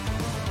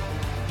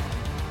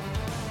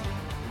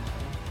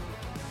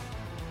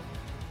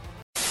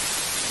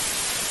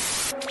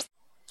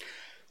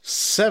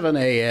7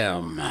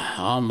 a.m.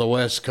 on the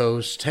West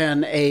Coast,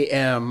 10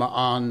 a.m.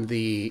 on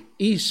the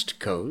East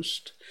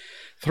Coast,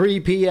 3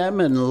 p.m.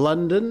 in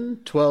London,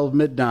 12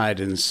 midnight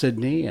in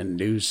Sydney and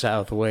New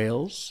South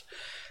Wales.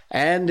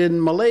 And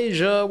in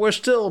Malaysia, we're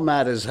still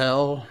mad as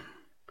hell.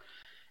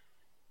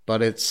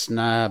 But it's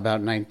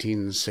about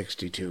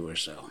 1962 or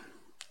so.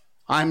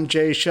 I'm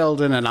Jay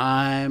Sheldon, and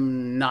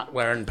I'm not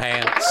wearing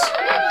pants.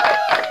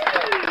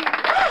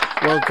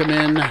 Welcome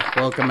in.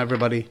 Welcome,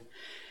 everybody.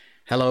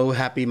 Hello,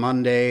 happy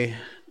Monday.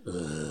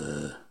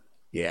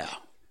 Yeah,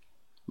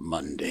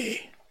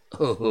 Monday.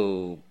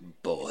 Oh,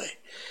 boy.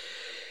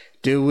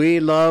 Do we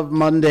love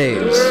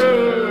Mondays?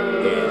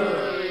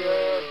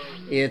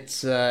 Yeah.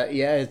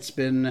 It's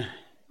been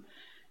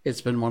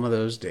one of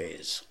those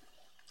days.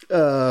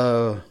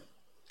 We're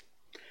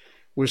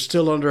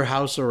still under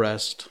house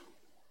arrest.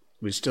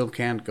 We still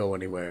can't go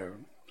anywhere.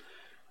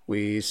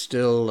 We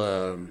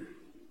still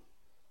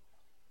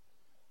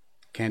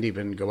can't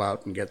even go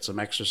out and get some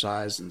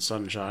exercise and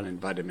sunshine and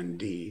vitamin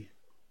D.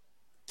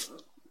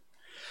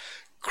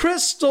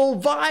 Crystal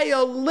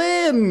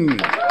Violin!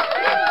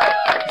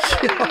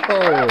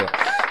 Yo!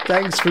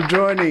 Thanks for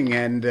joining.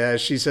 And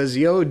she says,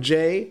 yo,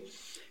 Jay,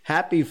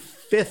 happy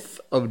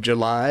 5th of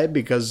July,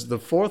 because the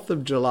 4th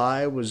of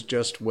July was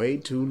just way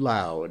too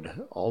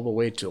loud, all the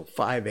way till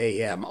 5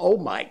 a.m. Oh,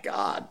 my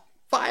God.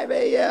 5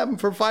 a.m.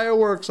 for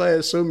fireworks, I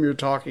assume you're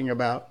talking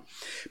about.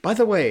 By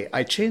the way,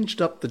 I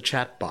changed up the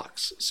chat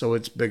box so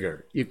it's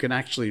bigger. You can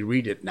actually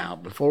read it now.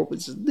 Before it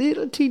was a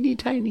little teeny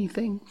tiny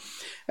thing.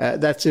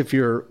 That's if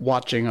you're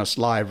watching us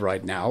live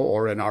right now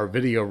or in our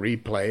video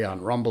replay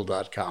on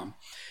rumble.com.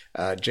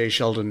 Jay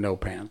Sheldon, no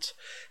pants.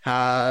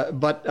 It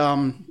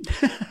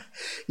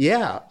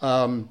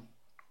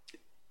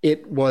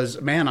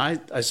was, man,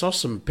 I saw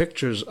some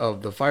pictures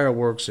of the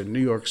fireworks in New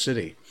York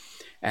City.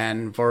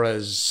 And for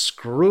as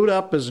screwed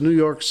up as New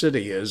York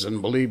City is,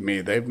 and believe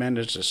me, they've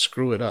managed to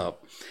screw it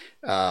up,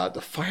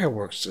 the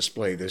fireworks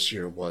display this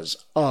year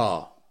was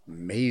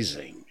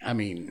amazing. I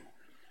mean,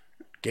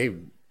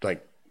 gave,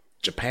 like,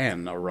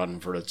 Japan a run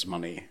for its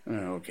money.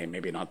 Okay,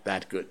 maybe not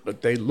that good,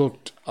 but they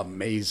looked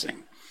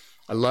amazing.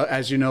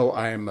 As you know,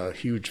 I am a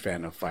huge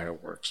fan of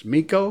fireworks.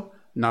 Miko,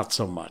 not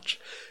so much,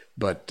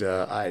 but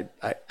I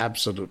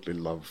absolutely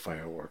love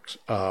fireworks.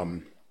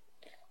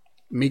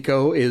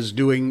 Miko is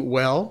doing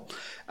well.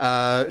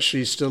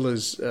 She still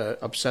is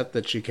upset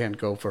that she can't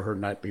go for her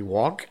nightly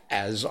walk,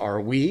 as are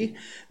we.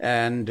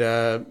 And,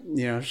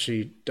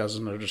 she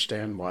doesn't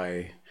understand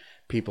why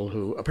people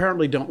who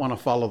apparently don't want to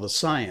follow the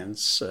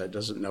science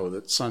doesn't know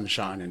that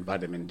sunshine and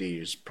vitamin D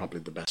is probably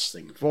the best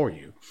thing for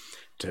you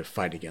to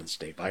fight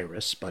against a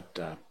virus. But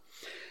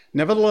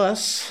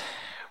nevertheless,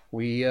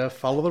 we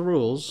follow the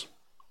rules.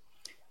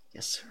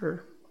 Yes,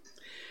 sir.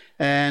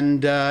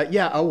 And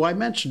I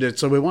mentioned it.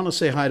 So we want to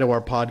say hi to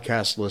our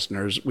podcast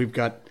listeners. We've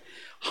got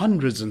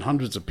hundreds and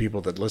hundreds of people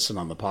that listen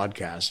on the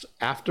podcast.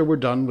 After we're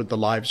done with the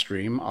live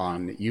stream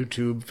on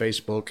YouTube,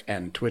 Facebook,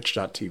 and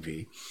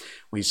Twitch.tv,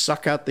 we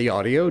suck out the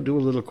audio, do a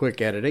little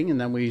quick editing,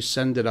 and then we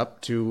send it up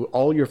to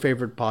all your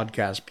favorite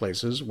podcast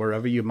places,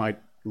 wherever you might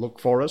look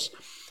for us.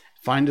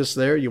 Find us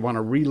there. You want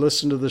to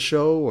re-listen to the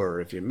show,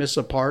 or if you miss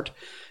a part,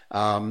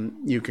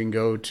 you can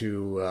go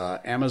to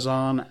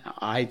Amazon,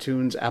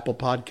 iTunes, Apple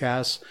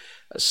Podcasts,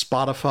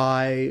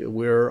 Spotify.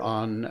 We're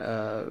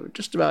on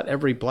just about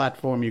every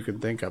platform you can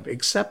think of,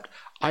 except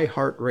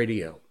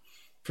iHeartRadio.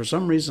 For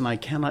some reason, I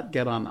cannot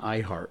get on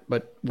iHeart,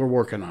 but we're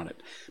working on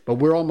it. But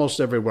we're almost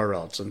everywhere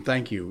else. And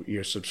thank you.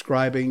 You're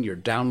subscribing, you're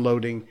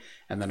downloading,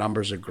 and the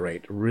numbers are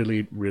great.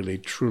 Really, really,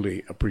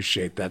 truly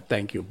appreciate that.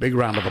 Thank you. Big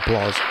round of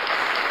applause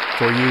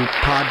for you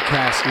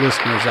podcast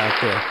listeners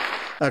out there.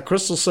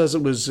 Crystal says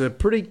it was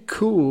pretty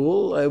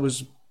cool. It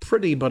was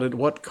pretty, but at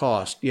what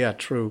cost? Yeah,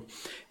 true.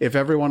 If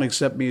everyone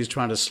except me is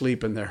trying to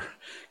sleep and they're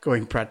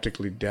going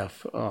practically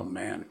deaf, oh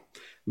man,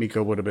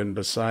 Miko would have been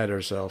beside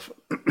herself.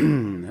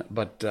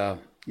 But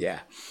they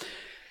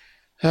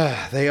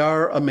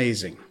are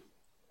amazing.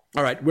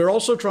 All right, we're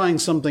also trying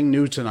something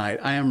new tonight.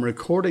 I am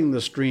recording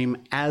the stream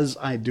as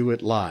I do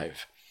it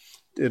live.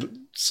 It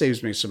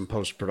saves me some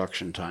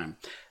post-production time.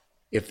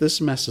 If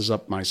this messes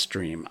up my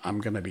stream,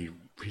 I'm going to be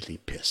really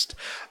pissed.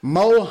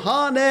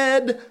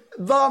 Mohaned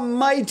the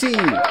Mighty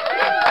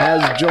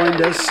has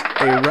joined us.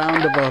 A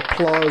round of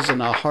applause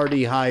and a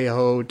hearty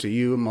hi-ho to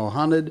you,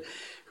 Mohaned,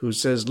 who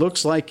says,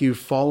 looks like you've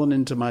fallen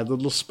into my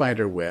little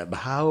spider web.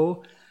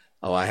 How?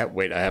 Oh, I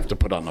have to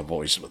put on a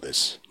voice for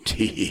this.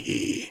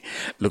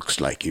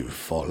 Looks like you've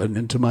fallen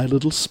into my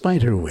little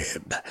spider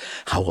web.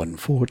 How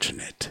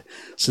unfortunate.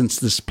 Since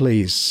this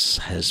place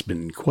has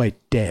been quite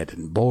dead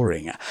and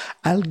boring,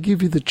 I'll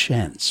give you the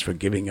chance for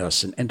giving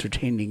us an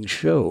entertaining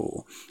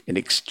show in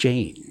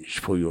exchange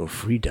for your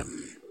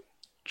freedom.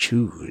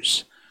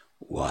 Choose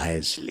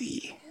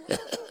wisely.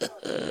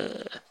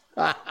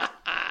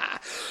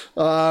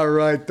 All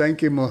right.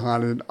 Thank you,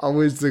 Mohaned.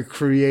 Always the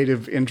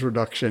creative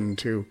introduction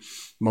to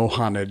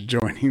Mohaned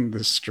joining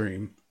the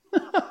stream.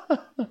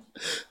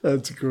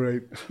 That's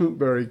great.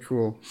 Very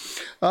cool.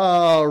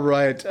 All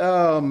right.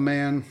 Oh,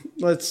 man.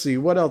 Let's see.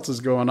 What else is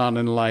going on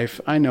in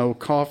life? I know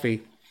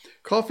coffee.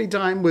 Coffee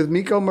time with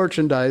Miko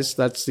Merchandise.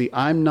 That's the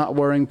I'm Not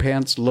Wearing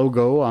Pants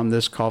logo on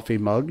this coffee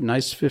mug.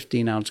 Nice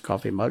 15-ounce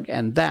coffee mug.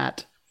 And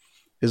that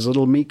is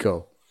little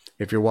Miko.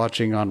 If you're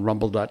watching on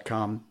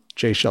rumble.com,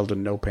 Jay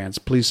Sheldon No Pants,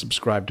 please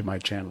subscribe to my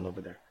channel over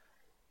there.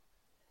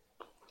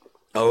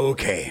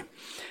 Okay.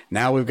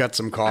 Now we've got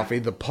some coffee,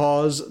 the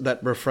pause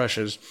that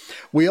refreshes.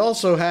 We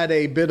also had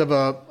a bit of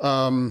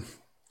a,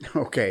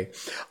 okay.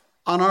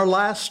 On our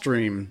last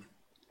stream,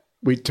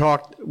 we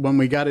talked, when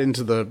we got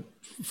into the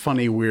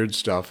funny, weird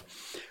stuff,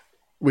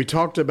 we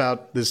talked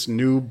about this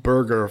new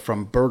burger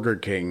from Burger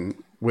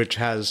King, which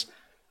has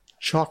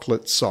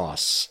chocolate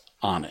sauce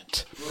on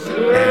it.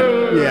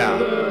 And, yeah.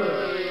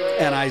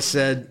 And I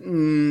said,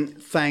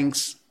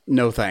 thanks,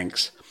 no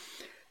thanks.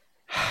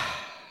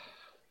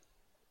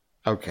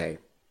 Okay.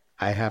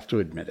 I have to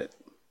admit it.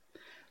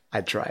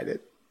 I tried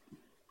it.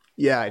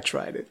 Yeah, I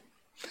tried it.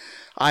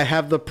 I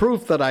have the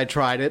proof that I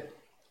tried it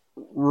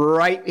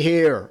right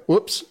here.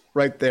 Whoops,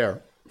 right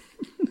there.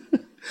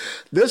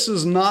 This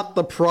is not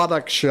the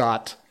product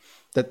shot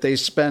that they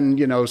spend,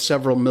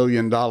 several $1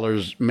 million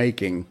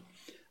making.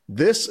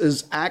 This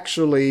is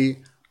actually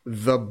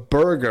the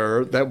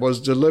burger that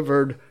was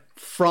delivered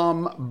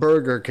from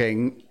Burger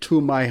King to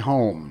my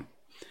home.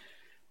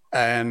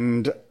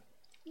 And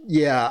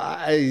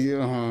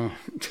yeah,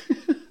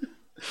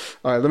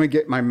 all right, let me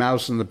get my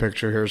mouse in the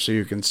picture here so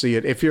you can see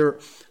it. If you're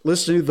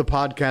listening to the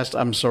podcast,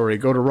 I'm sorry,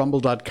 go to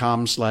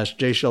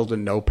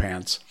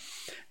rumble.com/JSheldonNoPants,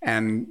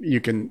 and you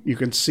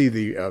can see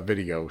the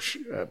video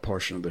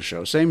portion of the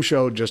show. Same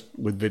show, just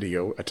with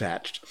video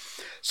attached.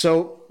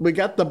 So we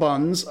got the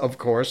buns, of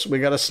course. We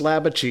got a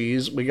slab of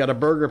cheese. We got a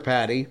burger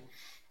patty.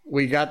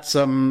 We got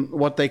some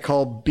what they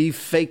call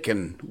beef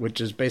bacon, which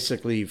is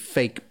basically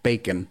fake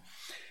bacon.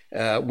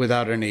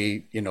 Without any,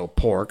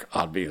 pork,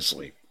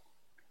 obviously.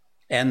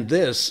 And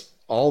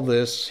all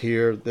this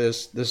here,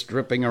 this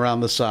dripping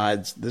around the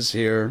sides, this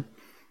here,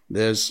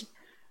 this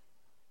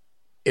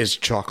is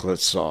chocolate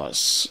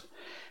sauce.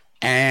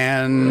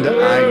 And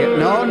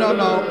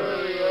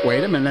no.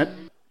 Wait a minute.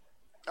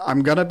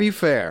 I'm going to be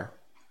fair.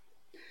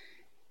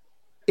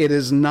 It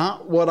is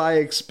not what I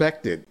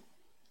expected.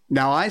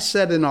 Now, I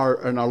said in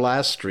our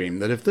last stream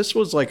that if this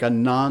was like a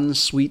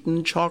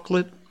non-sweetened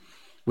chocolate,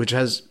 which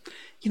has...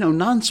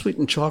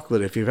 non-sweetened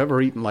chocolate, if you've ever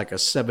eaten like a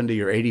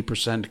 70 or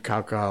 80%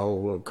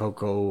 cocoa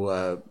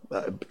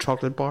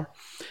chocolate bar,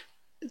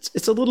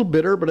 it's a little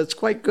bitter, but it's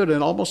quite good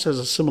and almost has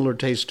a similar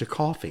taste to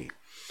coffee.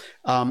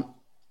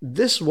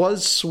 This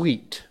was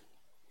sweet,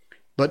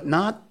 but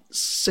not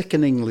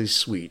sickeningly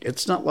sweet.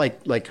 It's not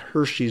like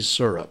Hershey's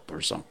syrup or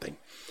something.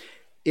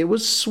 It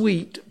was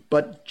sweet,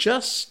 but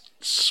just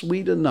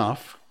sweet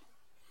enough.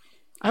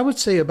 I would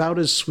say about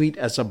as sweet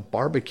as a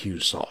barbecue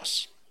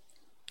sauce.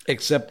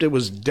 Except it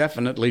was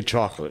definitely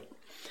chocolate.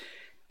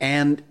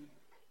 And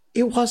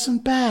it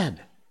wasn't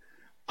bad.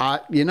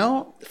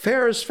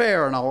 Fair is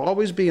fair, and I'll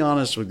always be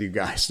honest with you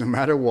guys, no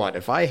matter what.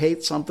 If I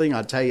hate something,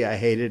 I'll tell you I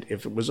hate it.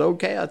 If it was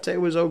okay, I'll tell you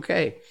it was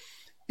okay.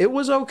 It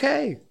was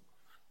okay.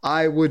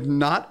 I would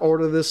not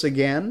order this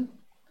again,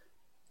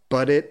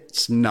 but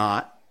it's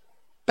not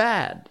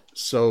bad.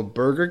 So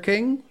Burger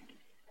King,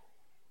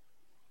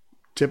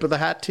 tip of the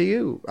hat to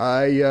you.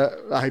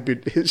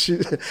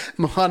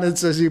 Mohamed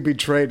says you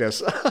betrayed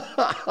us.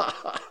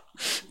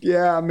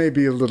 Yeah,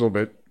 maybe a little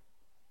bit.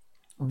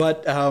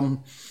 But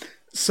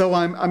so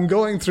I'm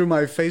going through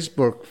my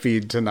Facebook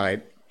feed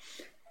tonight,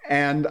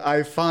 and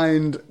I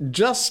find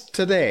just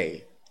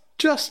today,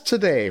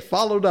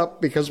 followed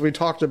up because we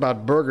talked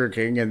about Burger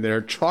King and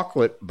their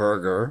chocolate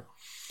burger,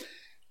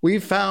 we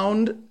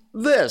found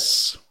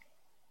this.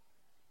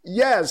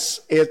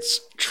 Yes,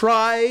 it's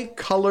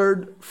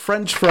tri-colored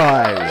French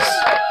fries.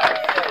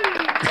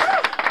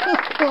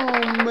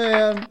 Oh,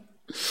 man.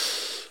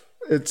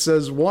 It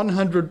says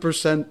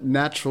 100%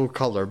 natural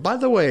color. By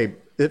the way,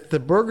 if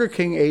the Burger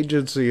King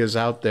agency is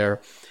out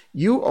there,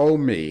 you owe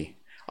me.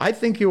 I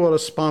think you ought to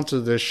sponsor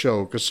this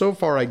show, because so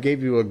far I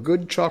gave you a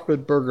good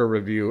chocolate burger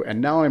review,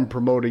 and now I'm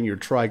promoting your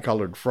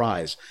tri-colored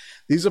fries.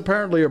 These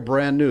apparently are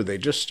brand new. They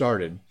just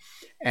started.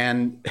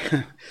 And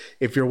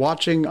if you're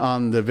watching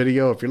on the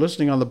video, if you're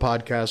listening on the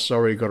podcast,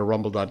 sorry, go to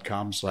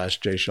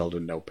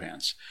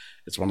rumble.com/JSheldonNoPants.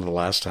 It's one of the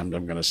last times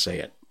I'm going to say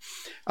it.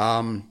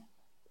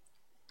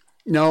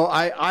 No,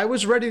 I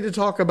was ready to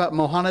talk about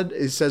Mohamed.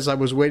 It says I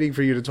was waiting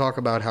for you to talk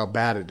about how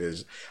bad it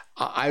is.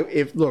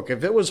 If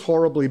it was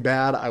horribly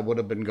bad, I would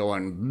have been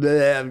going,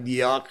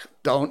 yuck,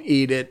 don't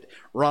eat it,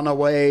 run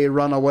away.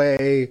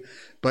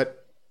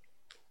 But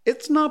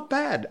it's not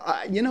bad.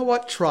 You know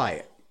what? Try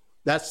it.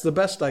 That's the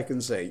best I can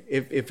say.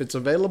 If it's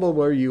available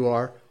where you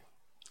are,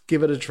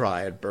 give it a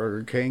try at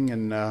Burger King.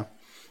 And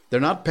they're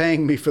not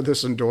paying me for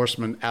this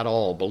endorsement at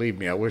all. Believe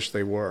me, I wish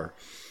they were.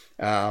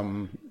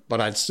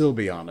 But I'd still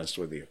be honest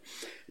with you.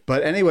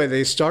 But anyway,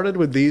 they started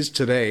with these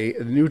today,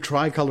 new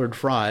tri-colored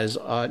fries,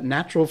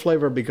 natural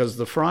flavor because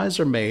the fries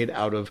are made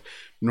out of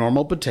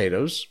normal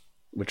potatoes,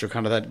 which are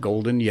kind of that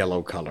golden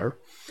yellow color.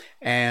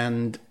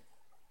 and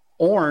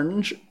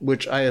orange,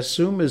 which I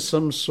assume is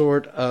some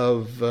sort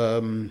of,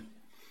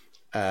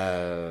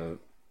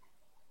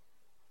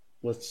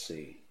 let's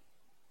see.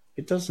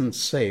 It doesn't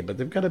say, but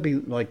they've got to be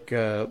like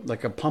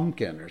a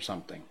pumpkin or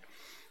something.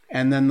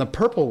 And then the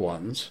purple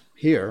ones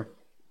here,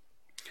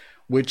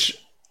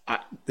 which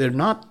they're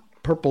not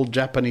purple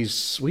Japanese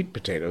sweet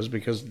potatoes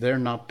because they're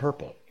not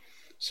purple.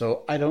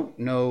 So I don't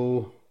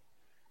know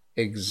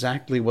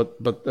exactly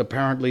what, but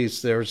apparently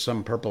there's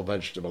some purple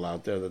vegetable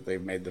out there that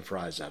they've made the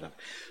fries out of.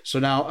 So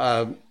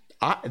now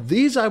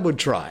these I would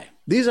try.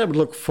 These I would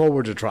look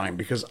forward to trying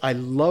because I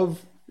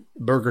love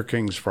Burger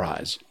King's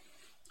fries.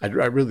 I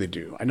really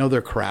do. I know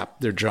they're crap.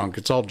 They're junk.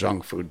 It's all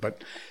junk food.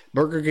 But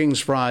Burger King's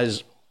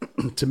fries,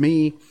 to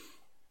me,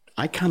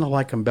 I kind of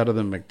like them better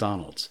than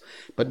McDonald's.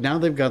 But now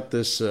they've got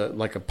this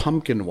like a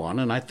pumpkin one.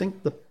 And I think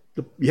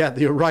yeah,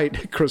 you're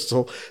right.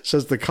 Crystal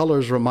says the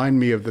colors remind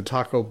me of the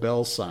Taco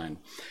Bell sign.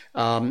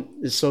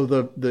 So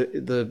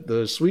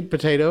the sweet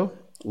potato,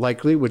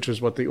 likely, which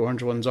is what the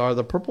orange ones are.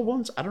 The purple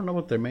ones, I don't know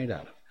what they're made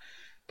out of.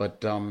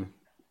 But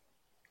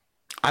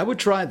I would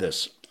try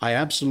this. I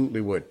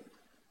absolutely would.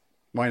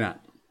 Why not?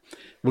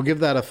 We'll give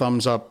that a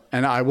thumbs up,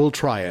 and I will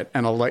try it,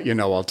 and I'll let you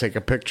know. I'll take a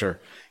picture,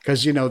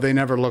 because, they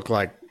never look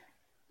like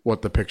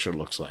what the picture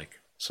looks like.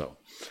 So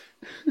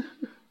there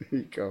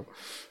you go.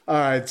 All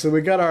right, so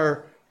we got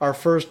our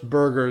first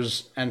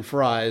burgers and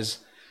fries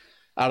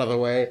out of the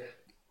way.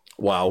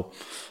 Wow.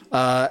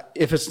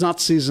 If it's not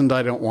seasoned,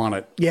 I don't want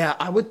it. Yeah,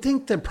 I would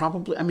think they're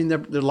probably,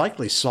 they're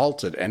likely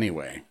salted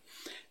anyway.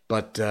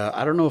 But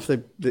I don't know if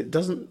it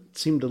doesn't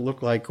seem to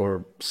look like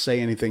or say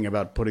anything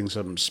about putting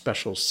some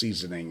special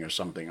seasoning or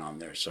something on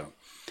there. So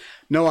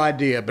no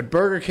idea. But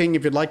Burger King,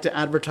 if you'd like to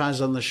advertise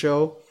on the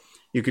show,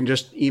 you can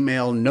just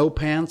email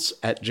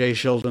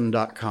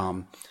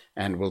nopants@jshilton.com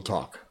and we'll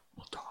talk.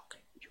 We'll talk.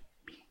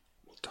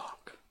 We'll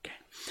talk. Okay.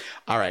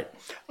 All right.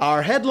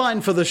 Our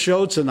headline for the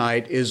show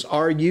tonight is,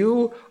 are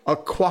you a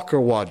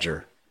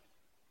Quacker-Wodger?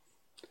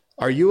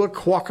 Are you a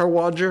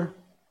Quacker-Wodger?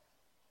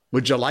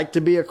 Would you like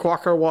to be a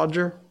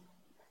Quacker-Wodger?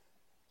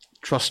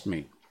 Trust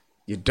me,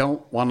 you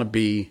don't want to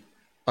be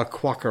a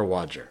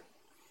Quacker-Wodger.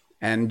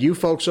 And you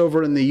folks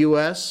over in the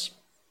U.S.,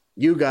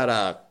 you got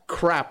a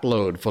crap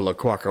load full of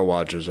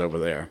Quacker-Wodgers over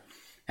there.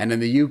 And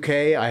in the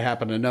U.K., I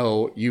happen to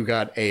know you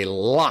got a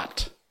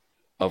lot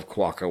of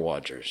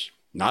Quacker-Wodgers.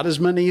 Not as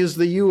many as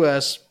the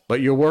U.S.,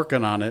 but you're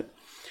working on it.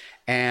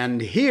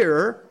 And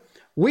here,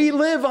 we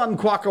live on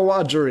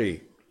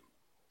Quacker-Wodgery.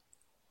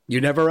 You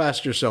never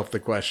asked yourself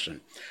the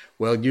question.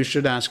 Well, you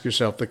should ask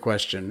yourself the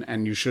question,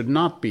 and you should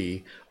not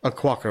be a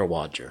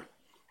Quacker-Wodger.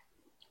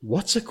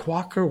 What's a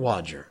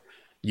Quacker-Wodger,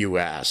 you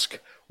ask?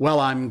 Well,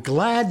 I'm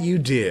glad you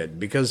did,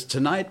 because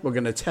tonight we're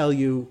going to tell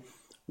you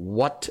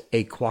what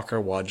a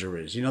Quacker-Wodger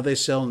is.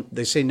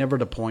 They say never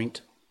to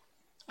point.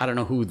 I don't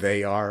know who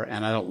they are,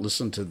 and I don't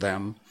listen to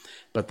them,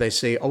 but they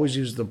say always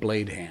use the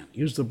blade hand.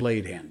 Use the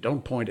blade hand.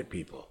 Don't point at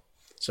people.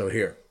 So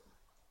here,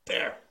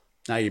 there.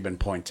 Now you've been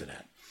pointed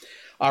at.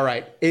 All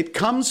right, it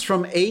comes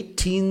from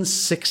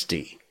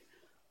 1860,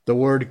 the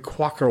word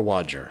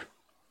Quacker-Wodger.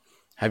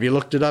 Have you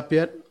looked it up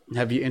yet?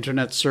 Have you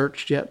internet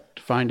searched yet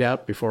to find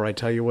out before I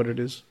tell you what it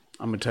is?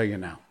 I'm going to tell you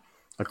now.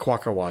 A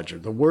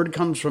Quacker-Wodger. The word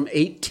comes from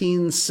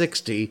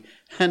 1860,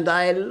 and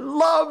I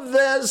love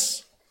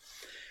this.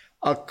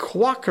 A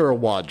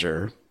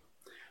Quacker-Wodger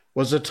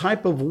was a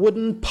type of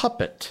wooden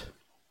puppet.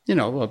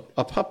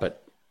 A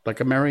puppet, like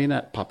a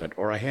marionette puppet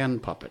or a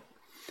hand puppet.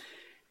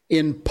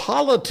 In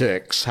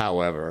politics,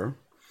 however,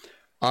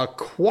 a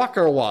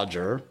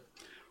Quacker-Wodger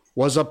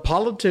was a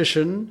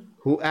politician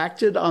who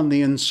acted on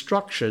the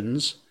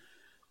instructions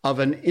of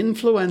an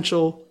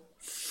influential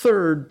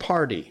third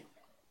party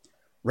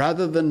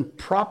rather than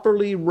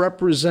properly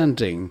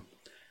representing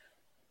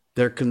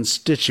their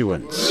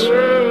constituents.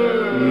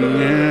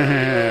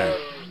 Yeah.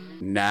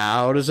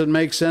 Now does it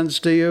make sense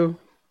to you?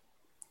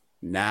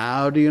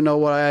 Now do you know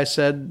what I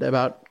said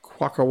about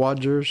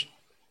Quacker-Wodgers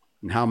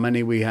and how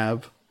many we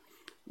have?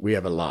 We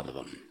have a lot of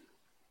them.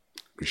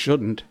 We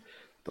shouldn't.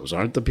 Those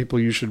aren't the people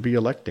you should be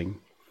electing.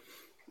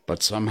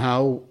 But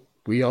somehow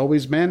we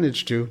always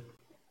manage to.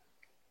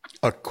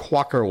 A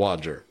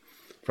Quacker-Wodger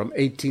from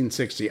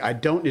 1860.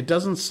 It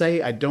doesn't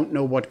say, I don't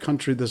know what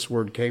country this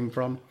word came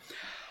from.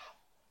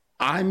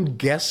 I'm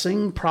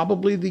guessing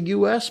probably the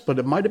U.S., but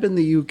it might have been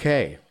the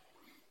U.K.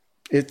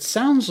 It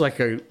sounds like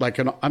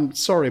I'm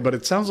sorry, but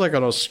it sounds like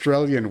an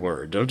Australian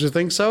word. Don't you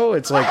think so?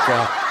 It's like,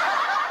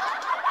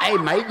 hey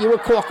mate, you a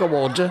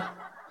Quacker-Wodger?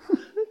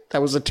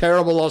 That was a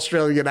terrible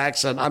Australian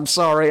accent. I'm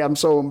sorry. I'm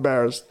so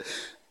embarrassed.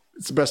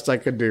 It's the best I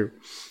could do.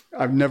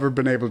 I've never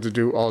been able to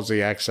do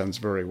Aussie accents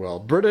very well.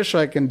 British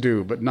I can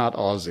do, but not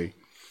Aussie.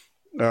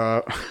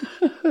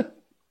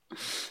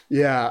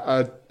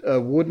 Yeah, a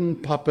wooden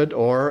puppet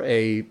or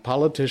a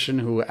politician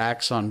who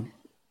acts on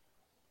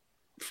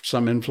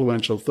some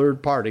influential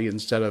third party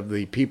instead of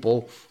the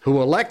people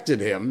who elected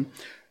him,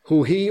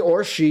 who he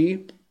or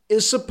she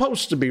is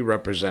supposed to be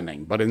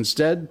representing. But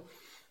instead,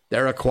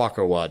 they're a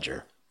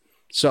Quacker-Wodger.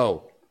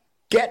 So,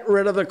 get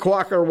rid of the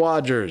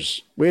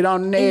Quacker-Wodgers. We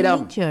don't need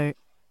them.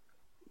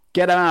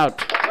 Get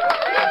out.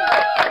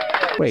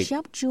 Wait.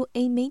 Sharp to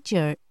A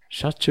major.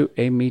 Sharp to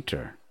A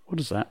meter. What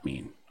does that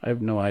mean? I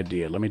have no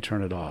idea. Let me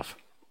turn it off.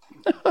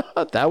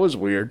 That was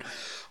weird.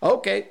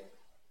 Okay.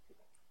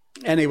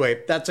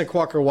 Anyway, that's a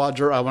Quaker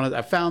Wadger.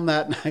 I found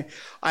that, and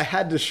I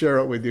had to share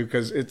it with you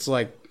because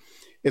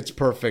it's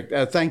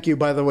perfect. Thank you,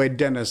 by the way,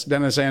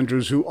 Dennis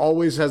Andrews, who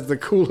always has the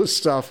coolest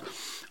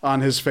stuff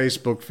on his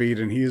Facebook feed,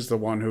 and he is the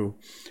one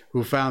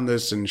who found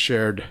this and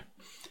shared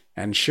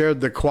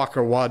the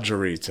Quaker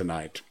Wadgery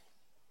tonight.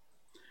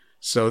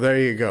 So there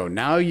you go.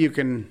 Now you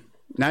can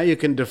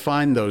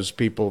define those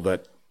people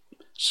that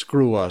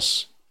screw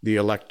us, the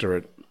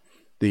electorate,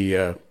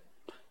 the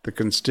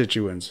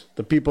constituents,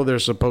 the people they're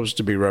supposed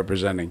to be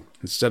representing,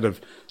 instead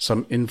of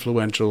some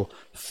influential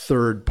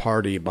third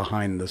party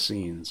behind the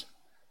scenes,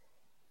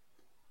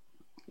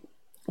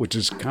 which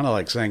is kind of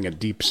like saying a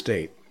deep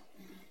state.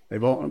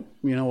 They've all,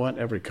 you know what?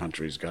 Every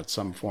country's got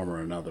some form or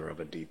another of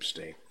a deep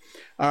state.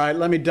 All right,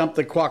 let me dump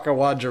the Quaker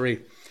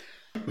Wadgery.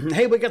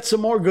 Hey, we got some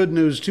more good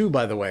news too,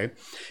 by the way.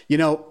 You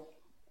know,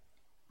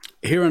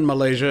 here in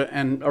Malaysia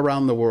and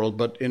around the world,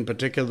 but in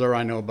particular,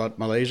 I know about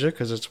Malaysia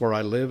because it's where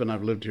I live, and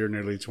I've lived here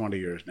nearly 20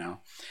 years now.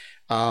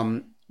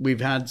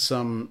 We've had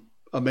some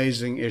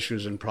amazing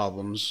issues and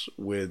problems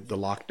with the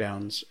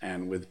lockdowns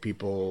and with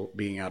people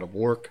being out of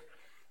work,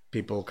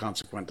 people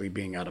consequently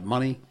being out of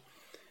money,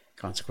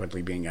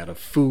 consequently being out of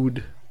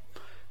food,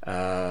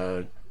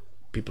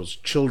 people's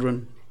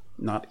children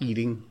not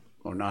eating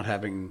or not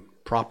having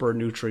proper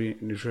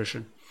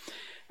nutrition.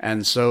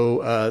 And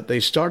so they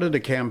started a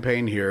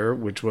campaign here,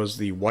 which was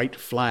the White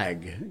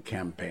Flag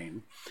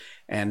campaign.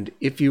 And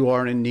if you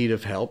are in need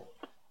of help,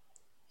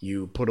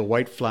 you put a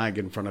white flag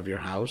in front of your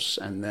house,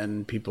 and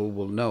then people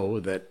will know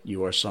that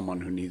you are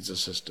someone who needs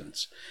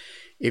assistance.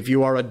 If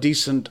you are a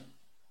decent,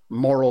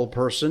 moral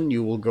person,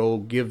 you will go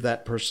give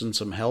that person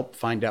some help,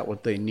 find out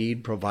what they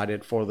need, provide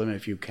it for them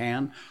if you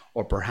can,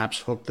 or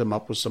perhaps hook them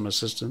up with some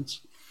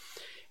assistance.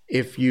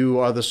 If you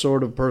are the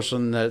sort of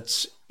person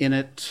that's in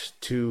it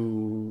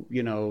to,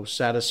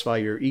 satisfy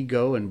your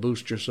ego and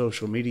boost your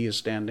social media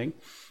standing,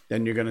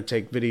 then you're going to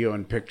take video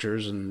and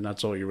pictures, and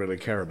that's all you really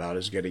care about,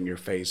 is getting your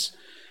face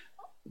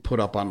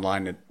put up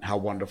online at how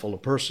wonderful a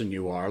person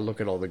you are.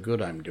 Look at all the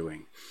good I'm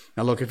doing.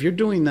 Now, look, if you're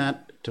doing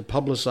that to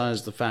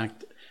publicize the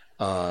fact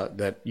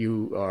that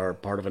you are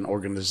part of an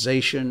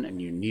organization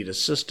and you need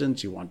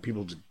assistance, you want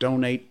people to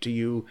donate to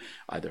you,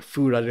 either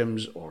food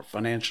items or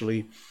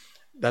financially,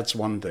 that's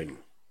one thing,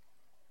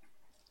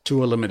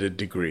 to a limited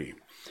degree.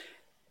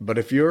 But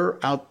if you're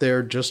out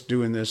there just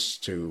doing this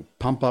to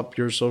pump up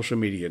your social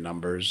media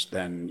numbers,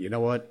 then you know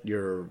what?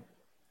 You're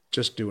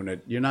just doing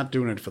it. You're not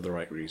doing it for the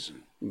right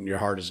reason. Your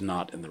heart is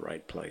not in the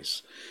right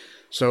place.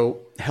 So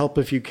help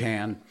if you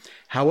can.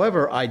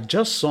 However, I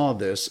just saw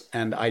this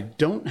and I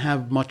don't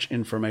have much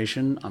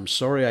information. I'm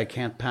sorry I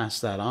can't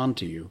pass that on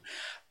to you.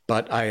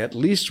 But I at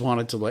least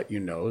wanted to let you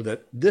know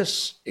that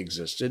this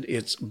existed.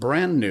 It's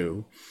brand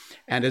new.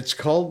 And it's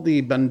called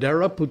the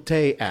Bendera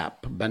Putih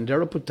app.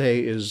 Bendera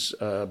Putih is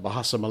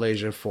Bahasa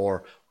Malaysia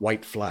for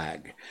white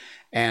flag.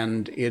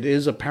 And it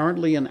is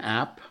apparently an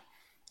app.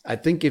 I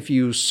think if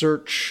you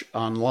search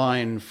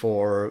online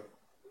for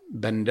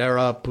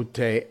Bendera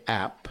Putih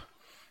app,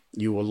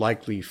 you will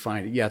likely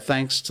find it. Yeah,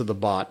 thanks to the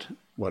bot,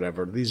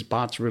 whatever. These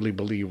bots really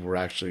believe we're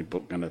actually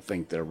going to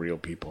think they're real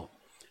people.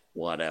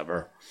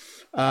 Whatever.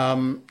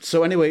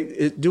 So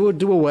anyway, do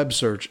a web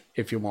search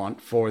if you want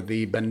for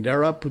the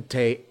Bendera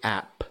Putih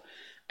app.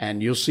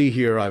 And you'll see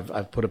here,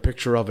 I've put a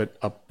picture of it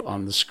up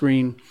on the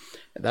screen.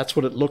 That's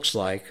what it looks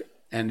like.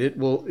 And it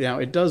will,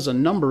 it does a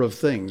number of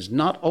things.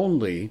 Not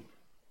only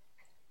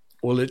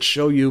will it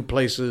show you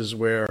places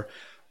where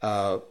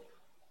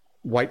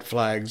white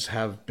flags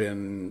have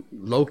been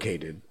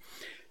located,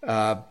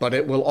 but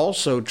it will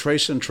also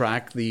trace and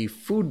track the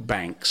food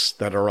banks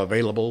that are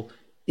available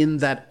in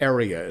that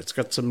area. It's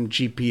got some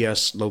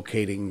GPS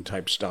locating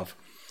type stuff.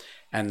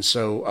 And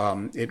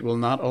so it will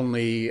not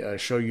only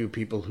show you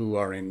people who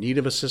are in need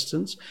of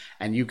assistance,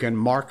 and you can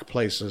mark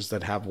places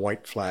that have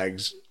white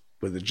flags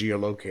with a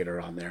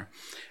geolocator on there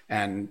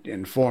and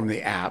inform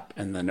the app,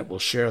 and then it will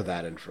share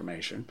that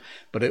information.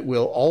 But it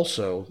will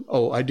also,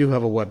 I do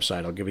have a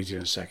website. I'll give it to you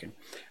in a second.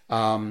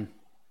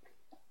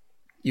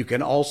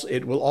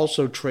 It will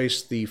also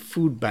trace the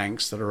food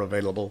banks that are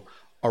available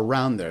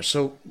around there.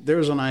 So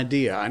there's an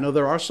idea. I know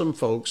there are some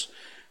folks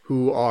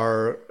who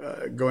are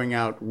going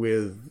out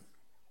with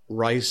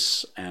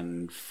rice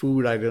and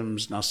food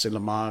items, nasi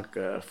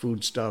lemak,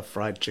 food stuff,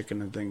 fried chicken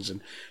and things,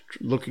 and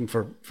looking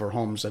for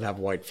homes that have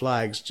white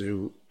flags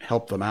to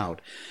help them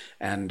out.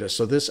 And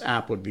so this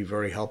app would be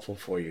very helpful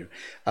for you.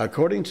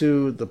 According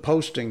to the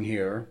posting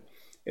here,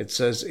 it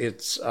says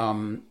it's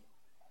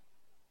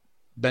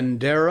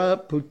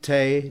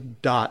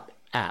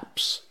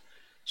benderaputih.apps.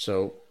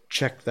 So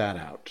check that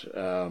out.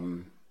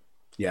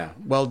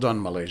 Well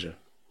done, Malaysia.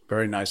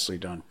 Very nicely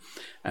done.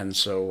 And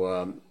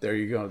so there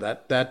you go.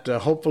 That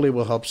hopefully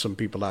will help some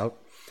people out.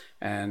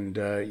 And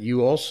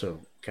you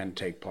also can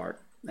take part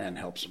and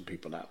help some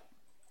people out.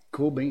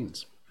 Cool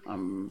beans.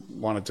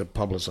 wanted to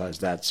publicize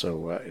that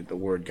so the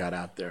word got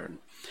out there and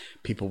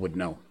people would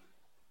know.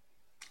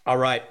 All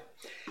right.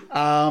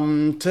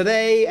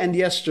 Today and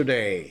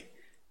yesterday,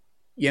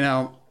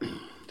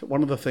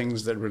 one of the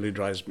things that really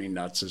drives me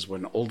nuts is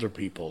when older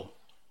people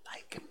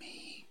like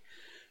me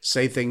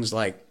say things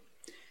like,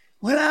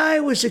 when I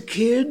was a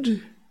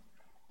kid,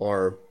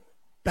 or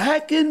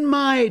back in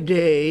my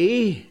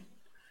day.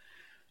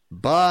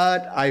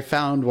 But I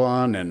found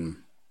one and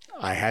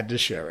I had to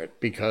share it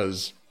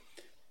because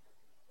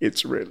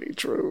it's really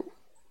true.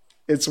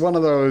 It's one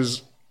of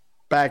those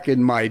back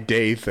in my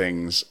day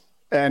things.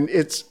 And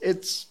it's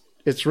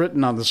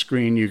written on the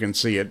screen. You can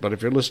see it. But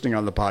if you're listening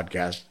on the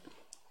podcast,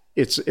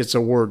 it's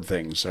a word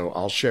thing. So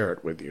I'll share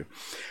it with you.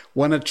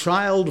 When a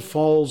child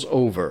falls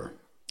over,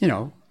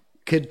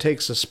 kid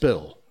takes a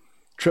spill,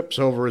 trips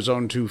over his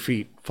own 2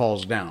 feet,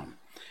 falls down.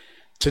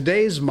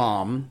 Today's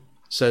mom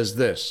says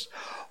this: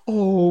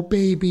 "Oh,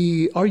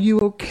 baby, are you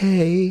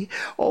okay?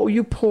 Oh,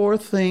 you poor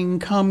thing,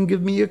 come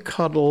give me a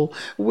cuddle.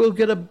 We'll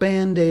get a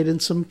Band-Aid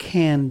and some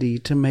candy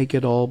to make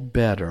it all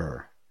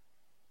better."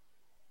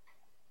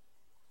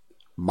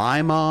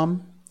 My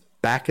mom,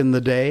 back in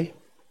the day,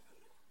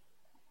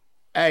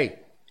 "Hey,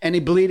 any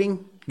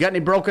bleeding? Got any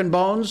broken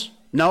bones?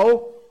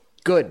 No?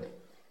 Good.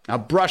 Now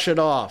brush it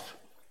off.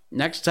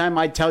 Next time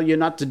I tell you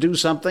not to do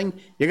something,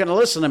 you're going to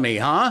listen to me,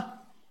 huh?"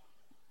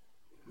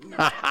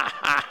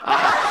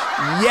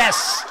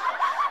 Yes!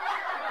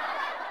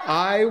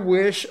 I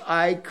wish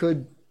I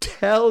could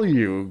tell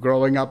you,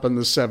 growing up in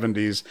the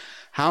 70s,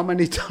 how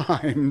many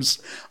times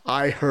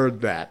I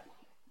heard that.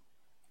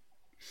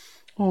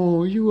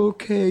 "Oh, you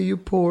okay, you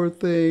poor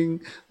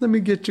thing? Let me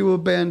get you a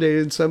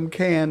Band-Aid and some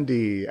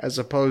candy," as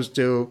opposed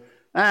to,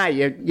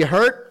 you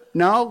hurt?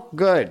 No?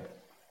 Good.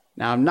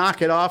 Now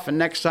knock it off and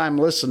next time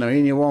listen to me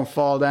and you won't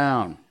fall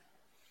down.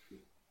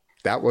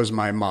 That was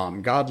my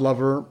mom. God love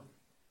her,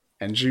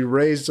 and she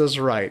raised us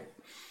right.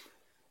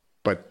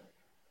 But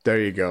there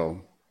you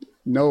go.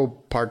 No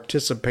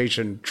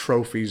participation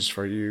trophies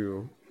for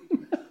you.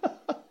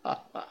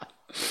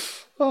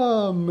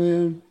 Oh,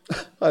 man.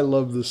 I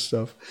love this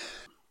stuff.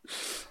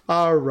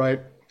 All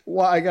right.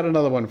 Well, I got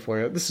another one for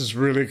you. This is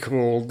really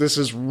cool.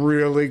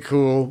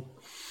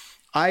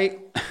 I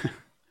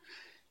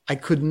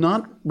could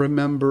not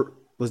remember.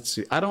 Let's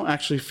see. I don't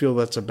actually feel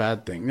that's a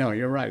bad thing. No,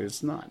 you're right.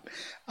 It's not.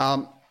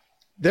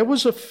 There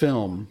was a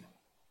film,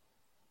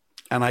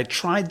 and I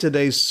tried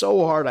today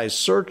so hard. I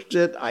searched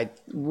it. I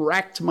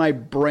racked my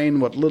brain,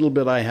 what little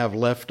bit I have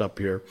left up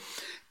here,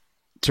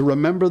 to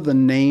remember the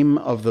name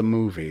of the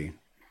movie,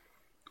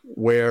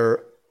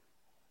 where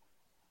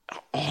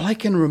all I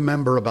can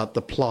remember about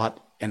the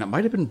plot, and it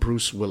might have been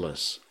Bruce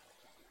Willis.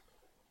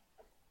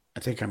 I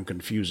think I'm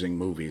confusing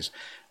movies.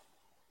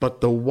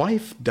 But the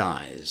wife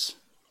dies,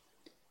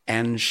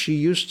 and she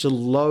used to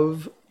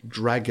love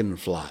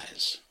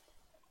dragonflies.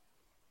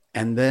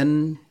 And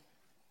then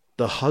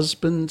the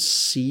husband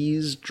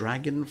sees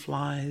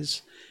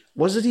dragonflies.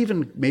 Was it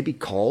even maybe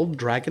called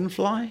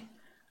Dragonfly?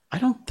 I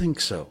don't think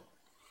so.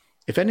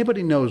 If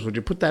anybody knows, would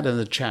you put that in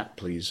the chat,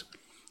 please?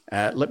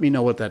 Let me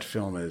know what that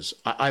film is.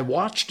 I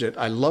watched it.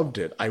 I loved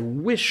it. I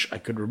wish I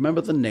could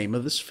remember the name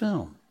of this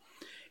film.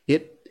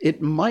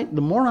 It might,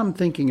 the more I'm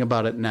thinking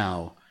about it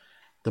now,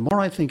 the more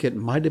I think it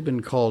might have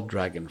been called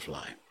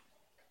Dragonfly.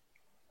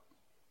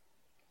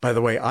 By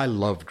the way, I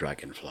love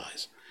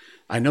dragonflies.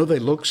 I know they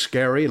look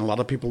scary and a lot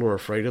of people are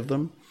afraid of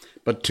them,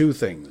 but two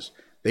things.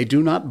 They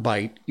do not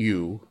bite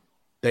you.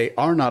 They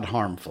are not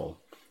harmful.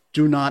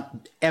 Do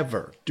not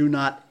ever,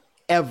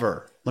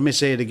 let me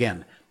say it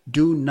again,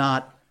 do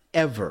not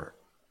ever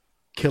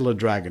kill a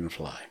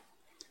dragonfly.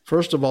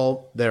 First of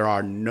all, there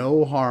are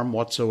no harm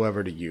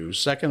whatsoever to you.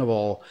 Second of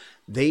all,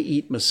 they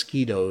eat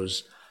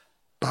mosquitoes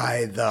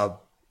by the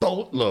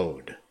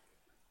boatload.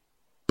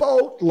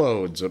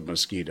 Boatloads of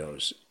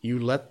mosquitoes. You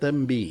let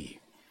them be.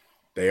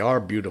 They are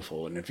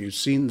beautiful. And if you've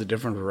seen the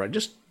different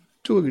varieties, just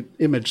do an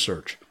image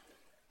search.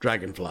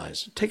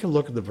 Dragonflies. Take a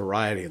look at the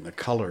variety and the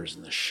colors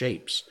and the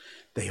shapes.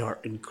 They are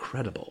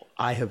incredible.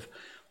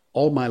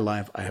 All my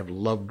life, I have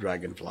loved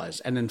dragonflies.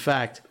 And in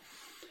fact,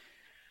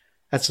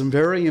 at some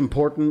very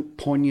important,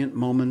 poignant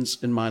moments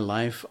in my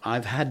life,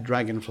 I've had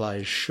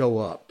dragonflies show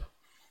up.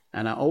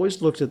 And I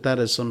always looked at that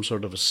as some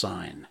sort of a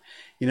sign.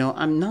 You know,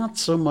 I'm not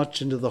so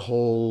much into the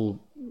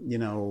whole,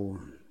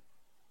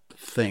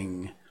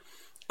 thing,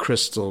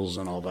 crystals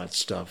and all that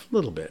stuff. A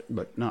little bit,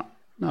 but not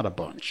a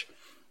bunch.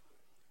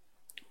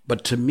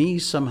 But to me,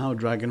 somehow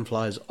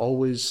dragonflies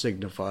always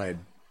signified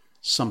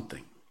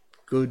something.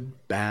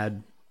 Good,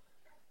 bad,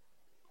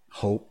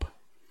 hope.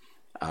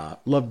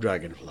 Love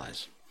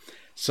dragonflies.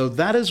 So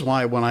that is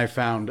why when I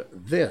found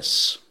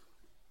this,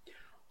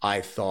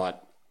 I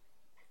thought,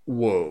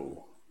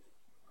 whoa.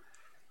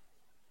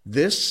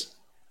 This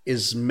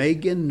is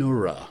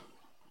Meganura.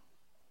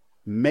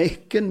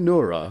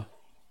 Meganura.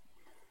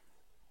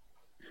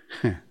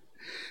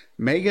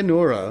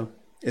 Meganura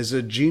is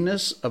a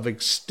genus of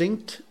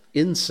extinct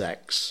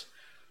insects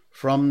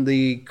from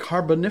the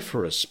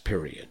Carboniferous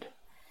period,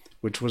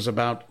 which was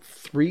about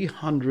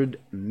 300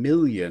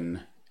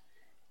 million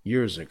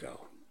years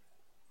ago.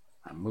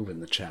 I'm moving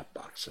the chat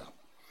box up.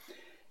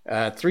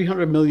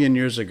 300 million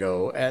years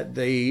ago,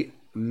 the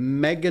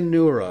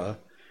Meganeura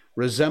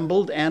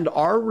resembled and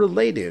are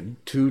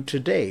related to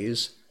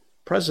today's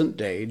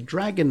present-day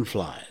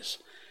dragonflies.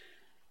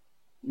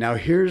 Now,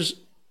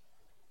 here's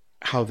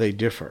how they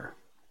differ.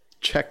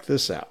 Check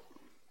this out.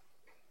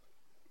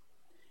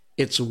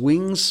 Its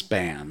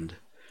wingspan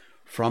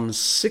from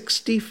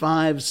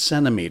 65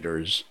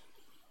 centimeters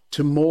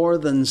to more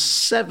than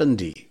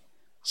 70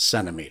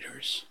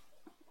 centimeters.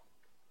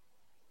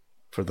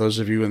 For those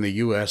of you in the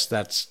U.S.,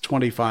 that's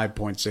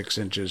 25.6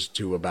 inches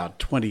to about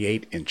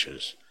 28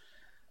 inches.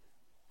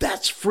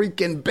 That's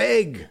freaking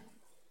big.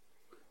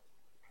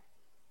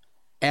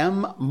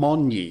 M.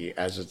 monyi,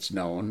 as it's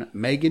known,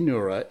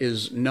 Meganeura,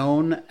 is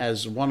known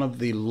as one of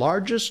the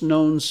largest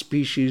known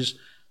species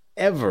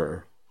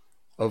ever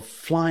of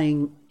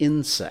flying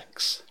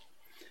insects.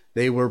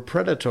 They were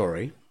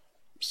predatory,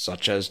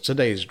 such as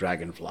today's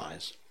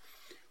dragonflies,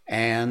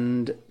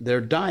 and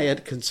their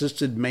diet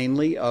consisted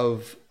mainly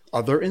of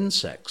other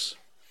insects.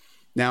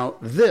 Now,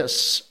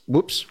 this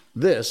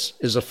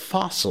is a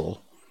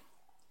fossil.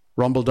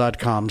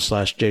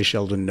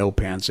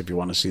 Rumble.com/JSheldonNoPants if you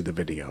want to see the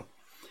video.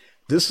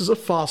 This is a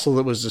fossil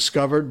that was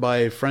discovered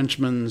by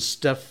Frenchman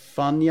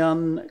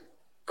Stéphane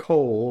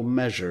Cole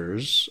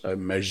Mesures,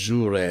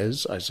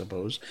 I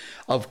suppose,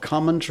 of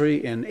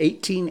Commentary in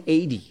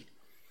 1880.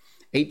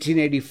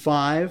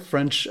 1885,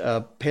 French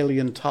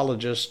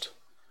paleontologist,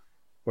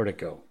 where'd it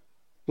go?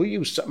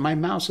 My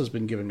mouse has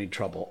been giving me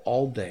trouble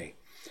all day.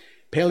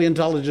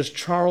 Paleontologist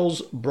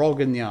Charles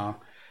Brongniart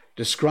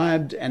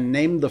described and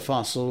named the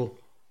fossil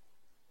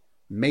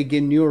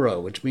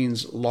Meganeura, which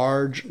means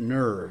large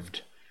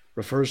nerved,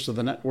 refers to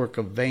the network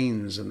of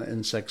veins in the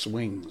insect's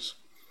wings.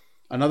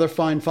 Another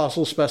fine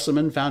fossil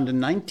specimen found in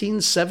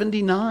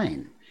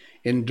 1979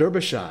 in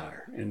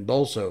Derbyshire, in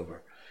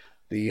Bolsover.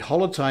 The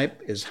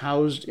holotype is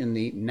housed in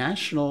the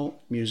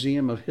National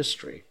Museum of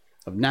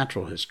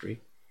Natural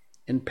History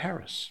in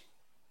Paris.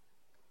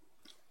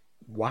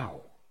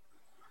 Wow,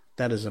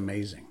 that is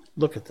amazing.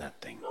 Look at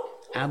that thing.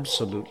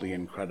 Absolutely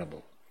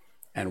incredible.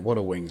 And what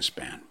a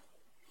wingspan.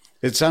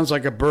 It sounds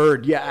like a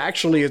bird. Yeah,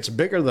 actually, it's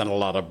bigger than a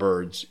lot of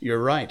birds.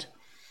 You're right.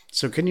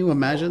 So can you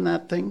imagine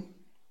that thing?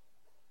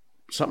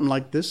 Something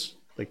like this,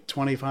 like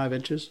 25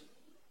 inches?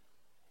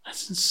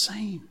 That's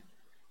insane.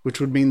 Which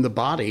would mean the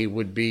body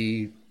would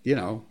be,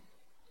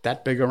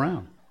 that big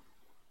around.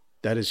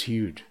 That is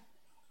huge.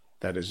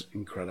 That is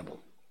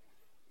incredible.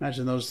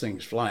 Imagine those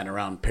things flying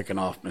around picking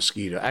off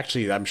mosquitoes.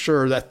 Actually, I'm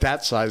sure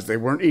that size, they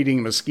weren't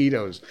eating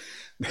mosquitoes.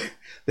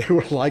 They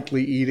were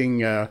likely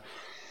eating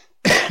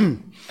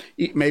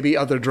maybe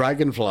other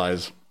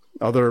dragonflies,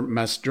 other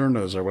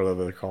Masternas or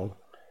whatever they're called.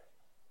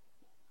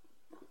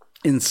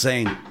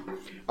 Insane.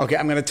 Okay,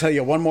 I'm going to tell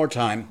you one more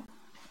time.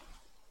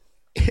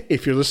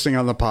 If you're listening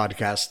on the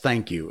podcast,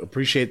 thank you.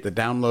 Appreciate the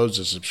downloads,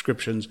 the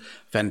subscriptions.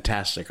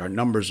 Fantastic. Our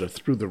numbers are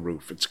through the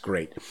roof. It's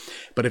great.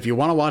 But if you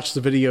want to watch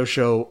the video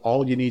show,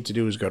 all you need to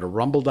do is go to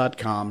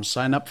rumble.com,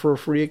 sign up for a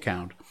free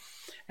account,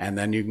 and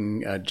then you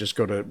can just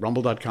go to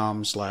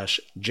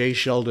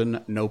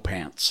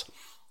rumble.com/JSheldonNoPants.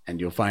 And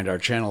you'll find our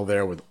channel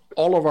there with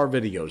all of our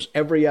videos,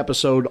 every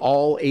episode,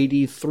 all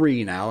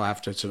 83 now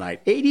after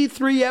tonight.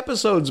 83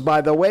 episodes,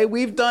 by the way.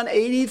 We've done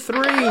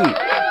 83.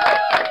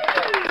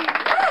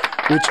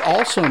 Which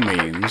also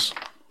means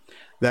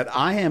that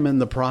I am in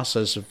the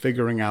process of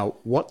figuring out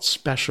what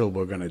special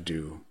we're going to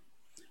do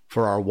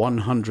for our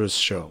 100th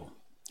show.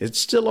 It's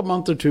still a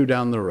month or two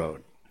down the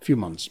road. A few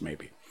months,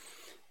 maybe.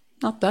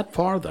 Not that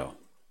far, though,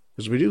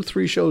 because we do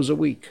 3 shows a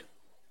week.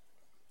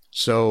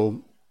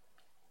 So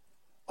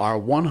our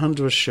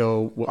 100th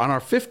show, on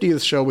our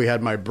 50th show, we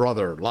had my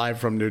brother live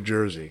from New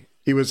Jersey.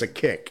 He was a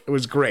kick. It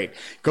was great.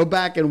 Go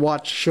back and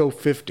watch show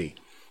 50,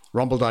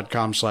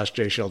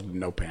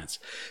 rumble.com/JSheldonNoPants.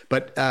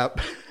 But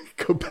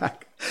go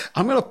back.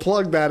 I'm going to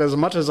plug that as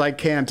much as I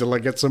can till I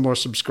get some more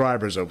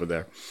subscribers over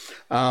there.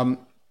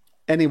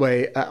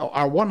 Anyway,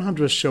 our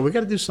 100th show, we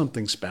got to do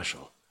something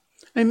special.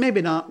 And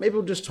maybe not. Maybe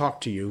we'll just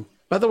talk to you.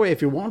 By the way,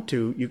 if you want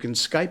to, you can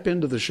Skype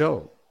into the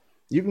show.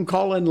 You can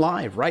call in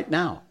live right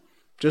now.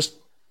 Just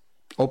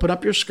open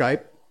up your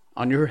Skype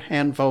on your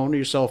hand phone or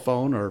your cell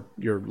phone or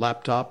your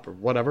laptop or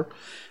whatever,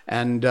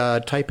 and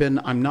type in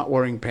 "I'm not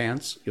wearing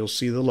pants." You'll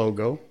see the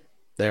logo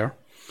there.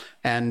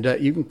 And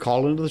you can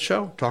call into the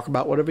show, talk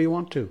about whatever you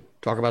want to.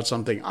 Talk about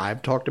something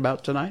I've talked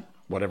about tonight,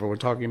 whatever we're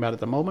talking about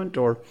at the moment,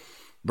 or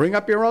bring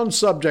up your own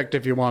subject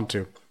if you want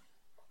to.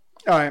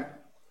 All right.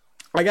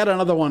 I got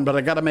another one, but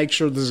I got to make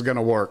sure this is going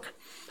to work.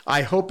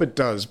 I hope it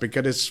does,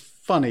 because it's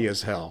funny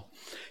as hell.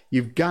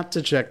 You've got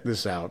to check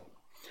this out.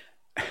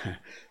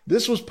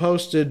 This was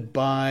posted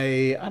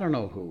by, I don't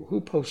know who. Who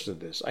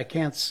posted this? I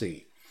can't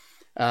see.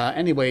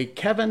 Anyway,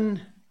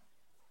 Kevin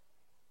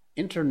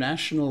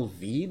International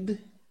Veed?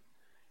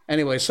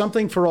 Anyway,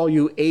 something for all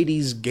you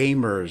 80s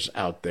gamers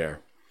out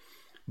there.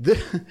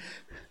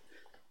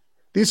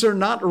 These are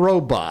not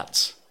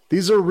robots.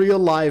 These are real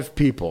live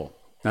people.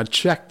 Now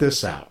check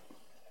this out.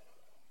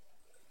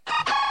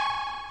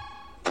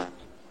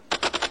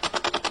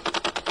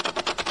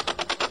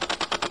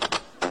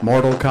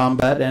 Mortal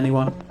Kombat,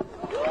 anyone?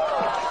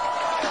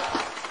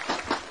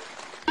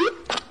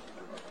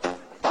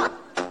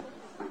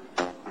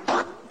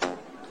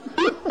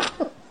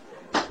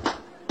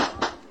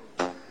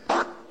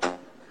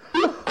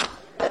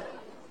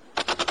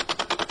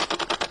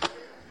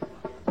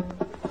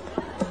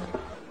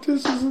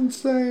 This is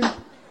insane.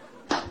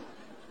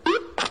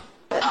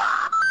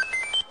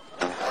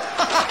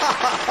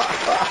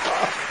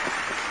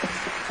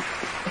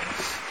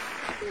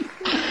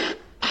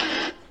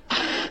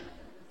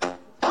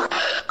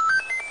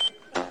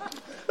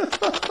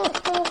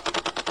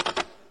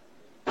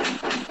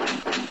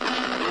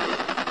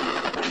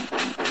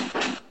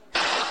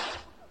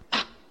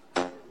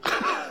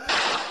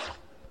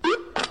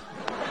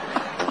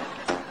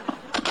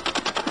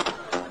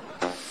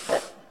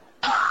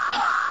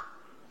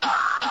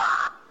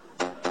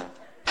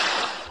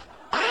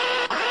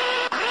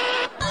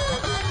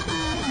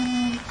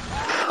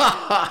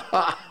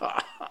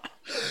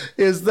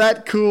 Is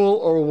that cool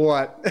or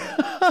what?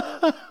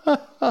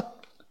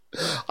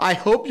 I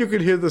hope you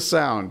can hear the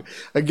sound.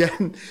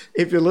 Again,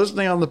 if you're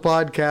listening on the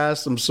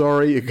podcast, I'm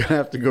sorry. You're going to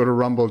have to go to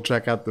Rumble,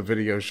 check out the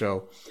video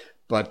show.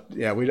 But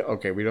yeah, we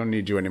don't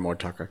need you anymore,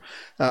 Tucker.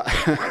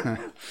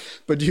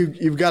 But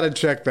you've got to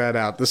check that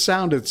out. The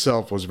sound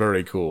itself was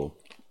very cool.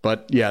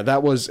 But yeah,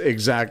 that was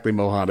exactly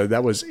Mohana.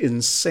 That was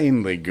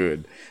insanely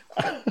good.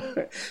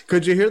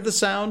 Could you hear the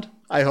sound?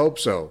 I hope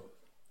so.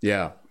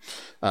 Yeah.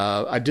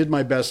 I did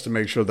my best to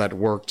make sure that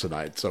worked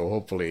tonight, so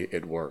hopefully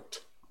it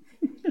worked.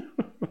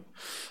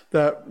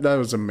 That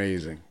was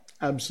amazing.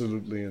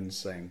 Absolutely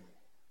insane.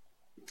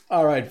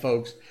 All right,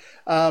 folks.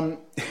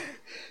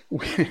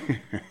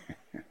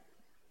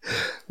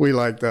 We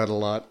like that a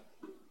lot.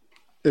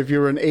 If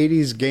you're an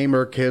 80s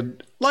gamer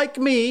kid like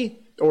me,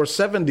 or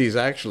 70s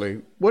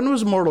actually, when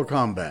was Mortal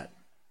Kombat?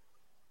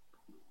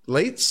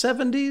 Late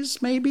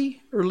 70s,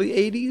 maybe? Early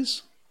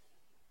 80s?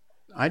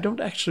 I don't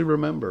actually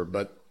remember,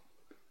 but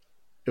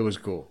it was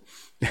cool.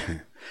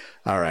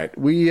 All right.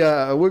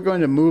 We're going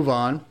to move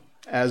on,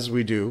 as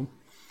we do,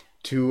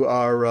 to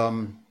our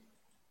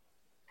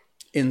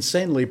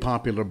insanely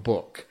popular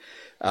book.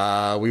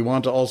 We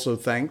want to also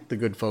thank the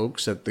good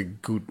folks at the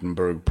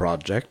Gutenberg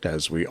Project,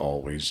 as we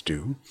always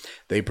do.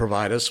 They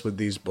provide us with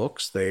these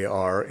books. They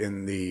are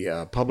in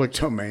the public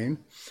domain.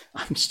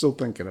 I'm still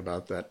thinking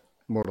about that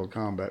Mortal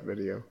Kombat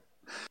video.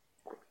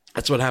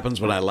 That's what happens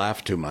when I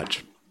laugh too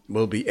much.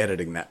 We'll be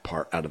editing that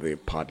part out of the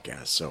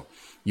podcast, so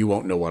you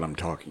won't know what I'm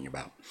talking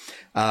about.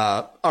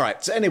 All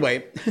right. So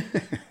anyway,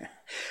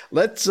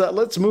 let's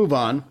move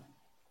on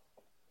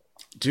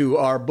to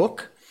our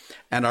book.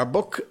 And our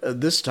book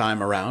this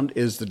time around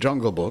is The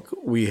Jungle Book.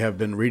 We have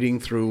been reading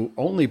through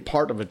only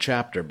part of a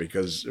chapter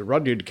because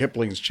Rudyard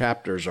Kipling's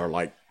chapters are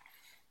like,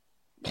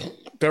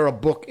 they're a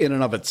book in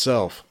and of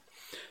itself.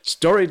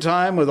 Story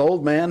time with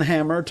Old Man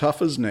Hammer,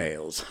 tough as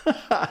nails.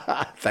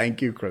 Thank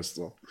you,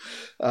 Crystal.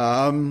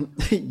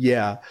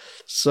 Yeah.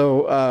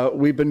 So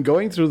we've been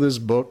going through this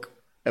book.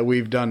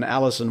 We've done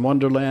Alice in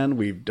Wonderland.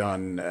 We've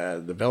done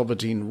The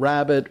Velveteen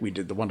Rabbit. We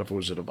did The Wonderful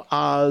Wizard of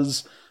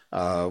Oz.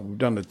 We've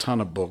done a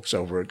ton of books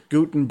over at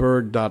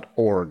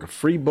Gutenberg.org.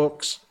 Free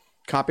books,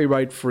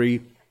 copyright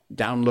free.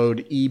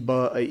 Download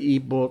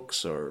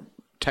ebooks or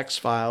text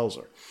files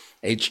or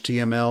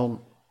HTML.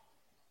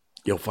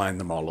 You'll find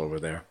them all over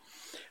there.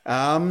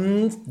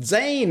 Zain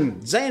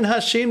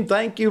Hashim,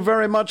 thank you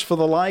very much for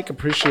the like.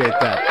 Appreciate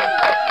that.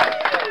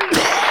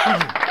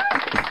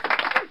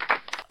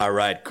 All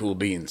right, cool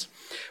beans.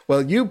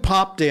 Well, you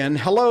popped in.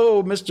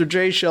 Hello, Mr.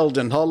 J.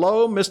 Sheldon.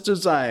 Hello, Mr.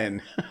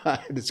 Zain.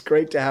 It's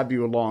great to have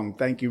you along.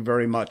 Thank you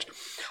very much.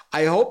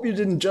 I hope you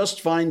didn't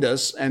just find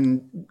us,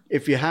 and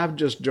if you have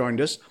just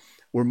joined us,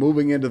 we're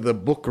moving into the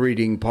book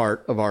reading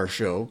part of our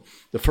show.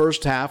 The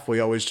first half,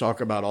 we always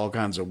talk about all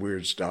kinds of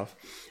weird stuff.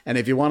 And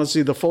if you want to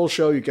see the full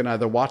show, you can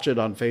either watch it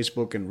on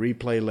Facebook and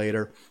replay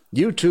later,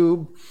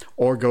 YouTube,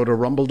 or go to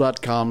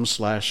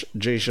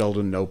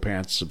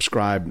rumble.com/JSheldonNoPants.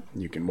 Subscribe.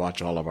 You can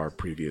watch all of our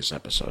previous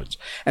episodes.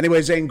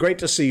 Anyway, Zane, great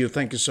to see you.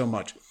 Thank you so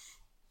much.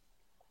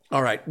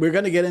 All right, we're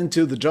going to get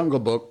into The Jungle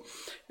Book.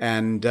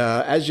 And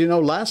as you know,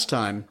 last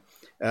time,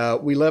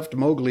 we left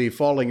Mowgli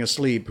falling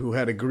asleep, who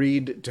had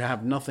agreed to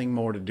have nothing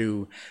more to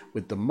do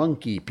with the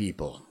monkey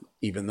people,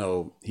 even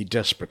though he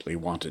desperately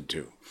wanted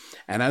to.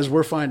 And as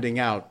we're finding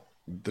out,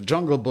 The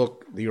Jungle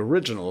Book, the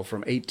original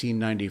from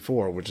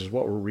 1894, which is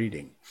what we're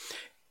reading,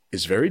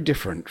 is very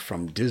different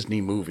from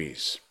Disney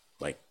movies,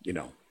 like, you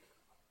know,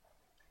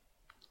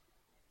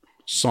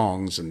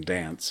 songs and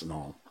dance and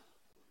all.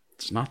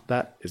 It's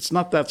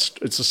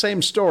the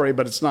same story,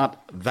 but it's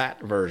not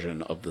that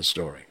version of the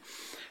story.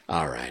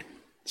 All right.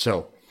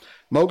 So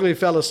Mowgli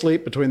fell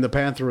asleep between the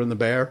panther and the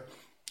bear,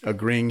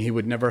 agreeing he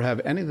would never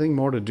have anything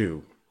more to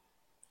do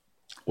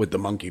with the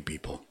monkey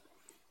people.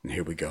 And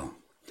here we go.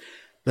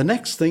 The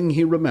next thing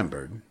he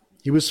remembered,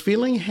 he was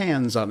feeling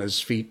hands on his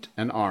feet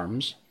and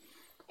arms,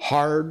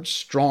 hard,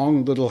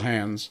 strong little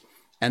hands,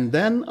 and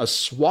then a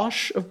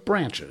swash of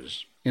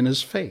branches in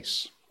his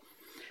face.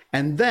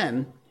 And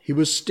then he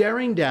was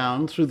staring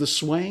down through the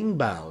swaying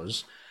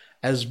boughs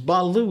as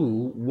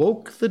Baloo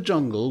woke the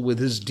jungle with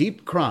his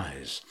deep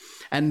cries,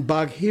 and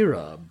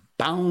Bagheera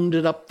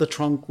bounded up the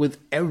trunk with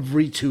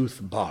every tooth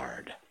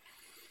bared.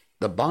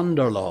 The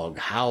Bandar-log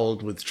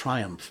howled with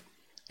triumph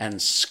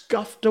and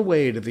scuffed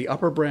away to the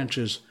upper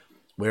branches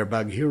where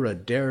Bagheera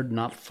dared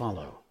not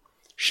follow,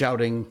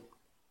 shouting,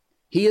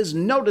 "He has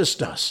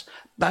noticed us!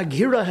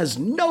 Bagheera has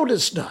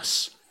noticed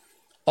us!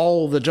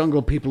 All the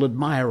jungle people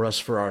admire us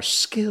for our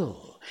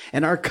skill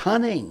and our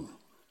cunning."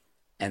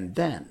 And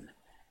then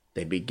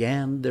they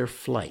began their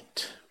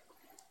flight.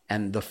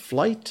 And the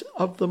flight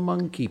of the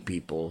monkey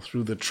people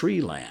through the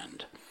tree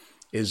land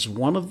is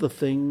one of the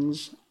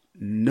things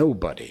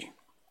nobody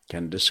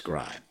can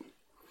describe.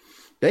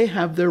 They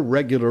have their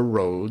regular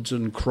roads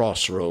and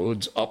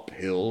crossroads, up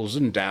hills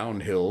and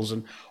down hills,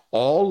 and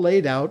all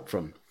laid out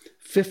from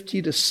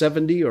 50 to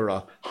 70 or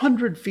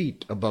 100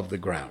 feet above the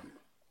ground.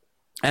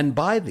 And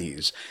by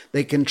these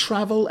they can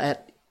travel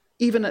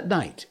even at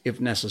night if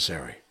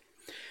necessary.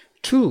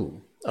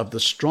 Two of the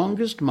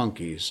strongest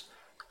monkeys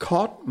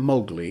caught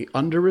Mowgli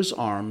under his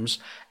arms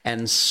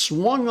and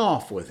swung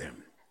off with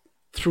him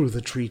through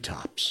the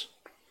treetops.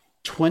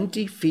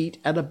 20 feet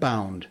at a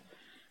bound.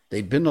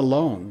 They'd been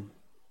alone.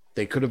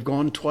 They could have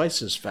gone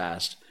twice as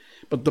fast,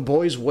 but the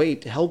boy's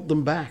weight held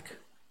them back.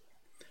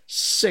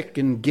 Sick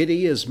and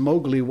giddy as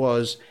Mowgli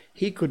was,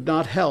 he could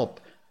not help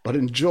but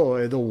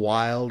enjoy the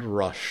wild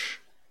rush.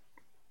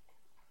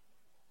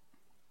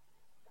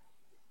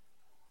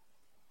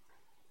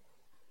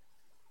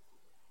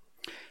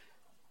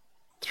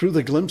 Through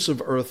the glimpse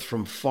of earth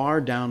from far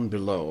down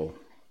below,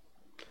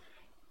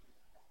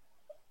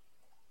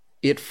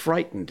 it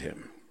frightened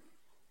him.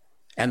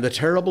 And the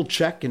terrible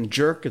check and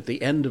jerk at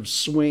the end of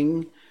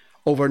swing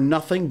over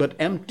nothing but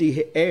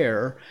empty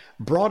air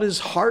brought his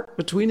heart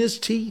between his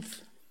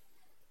teeth.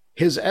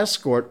 His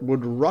escort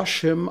would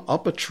rush him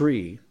up a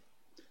tree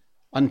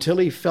until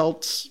he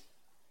felt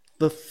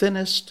the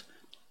thinnest,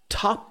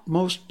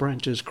 topmost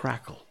branches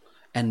crackle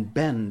and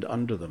bend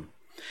under them,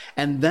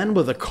 and then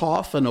with a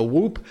cough and a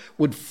whoop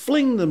would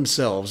fling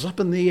themselves up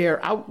in the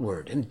air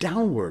outward and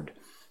downward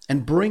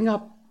and bring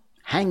up,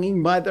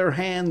 hanging by their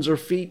hands or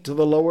feet, to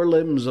the lower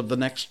limbs of the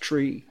next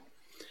tree.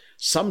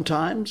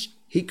 Sometimes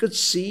he could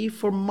see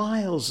for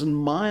miles and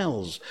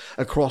miles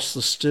across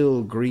the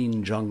still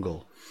green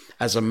jungle,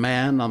 as a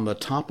man on the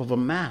top of a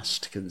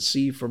mast can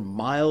see for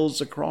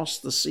miles across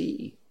the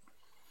sea.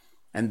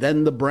 And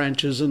then the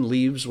branches and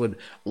leaves would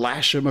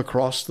lash him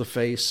across the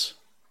face,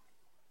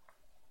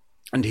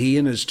 and he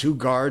and his two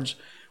guards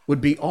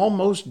would be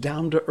almost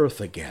down to earth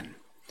again.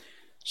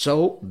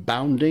 So,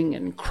 bounding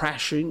and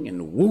crashing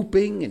and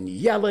whooping and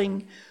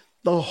yelling,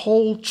 the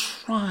whole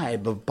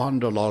tribe of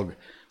Bandar-log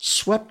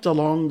swept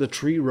along the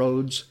tree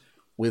roads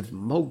with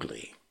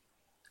Mowgli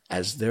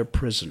as their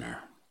prisoner.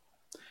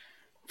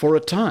 For a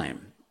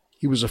time,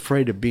 he was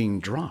afraid of being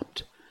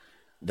dropped.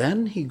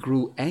 Then he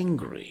grew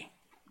angry,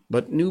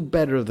 but knew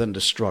better than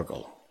to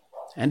struggle,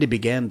 and he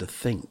began to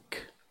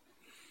think.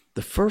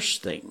 The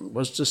first thing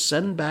was to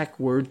send back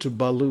word to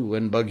Baloo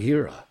and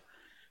Bagheera,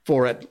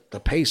 for at the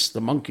pace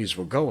the monkeys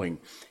were going,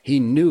 he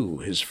knew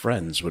his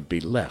friends would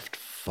be left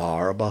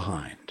far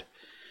behind.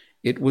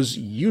 It was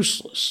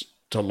useless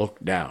to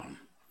look down,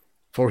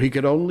 for he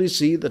could only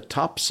see the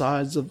top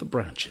sides of the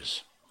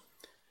branches.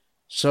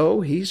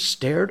 So he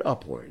stared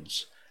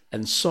upwards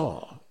and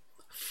saw,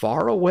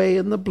 far away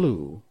in the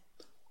blue,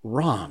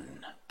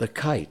 Ran, the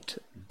kite,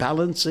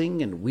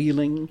 balancing and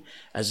wheeling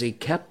as he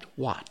kept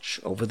watch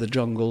over the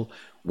jungle,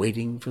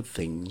 waiting for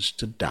things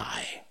to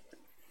die.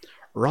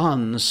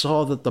 Ran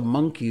saw that the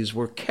monkeys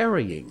were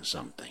carrying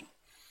something,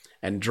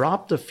 and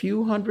dropped a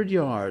few 100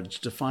 yards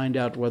to find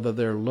out whether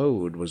their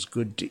load was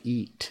good to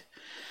eat.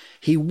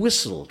 He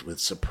whistled with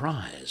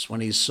surprise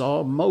when he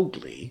saw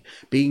Mowgli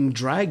being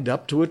dragged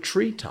up to a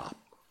treetop,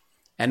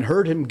 and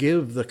heard him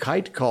give the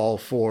kite call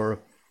for,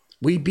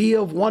 "We be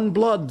of one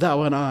blood,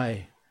 thou and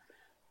I."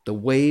 The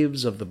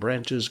waves of the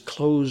branches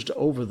closed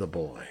over the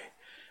boy,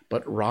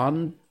 but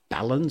Ran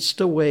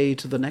balanced away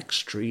to the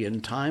next tree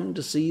in time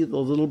to see the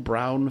little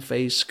brown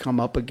face come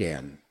up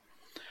again.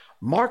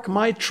 "Mark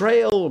my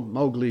trail,"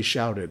 Mowgli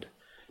shouted.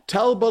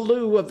 "Tell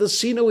Baloo of the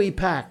Sinewy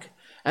pack,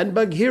 and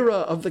Bagheera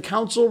of the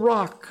Council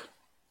Rock."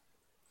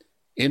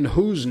 "In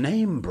whose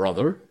name,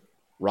 brother?"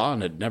 Ran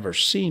had never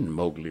seen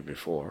Mowgli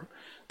before,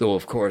 though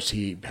of course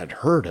he had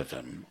heard of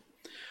him.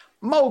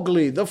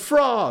 "Mowgli the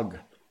Frog!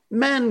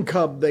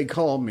 Man-cub they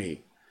call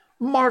me.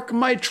 Mark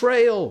my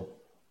trail."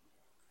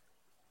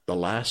 The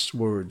last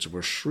words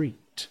were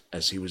shrieked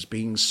as he was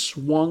being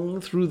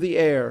swung through the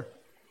air,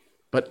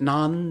 but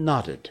Nan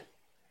nodded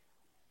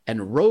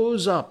and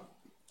rose up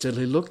till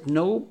he looked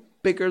no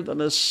bigger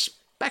than a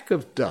speck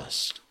of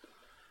dust,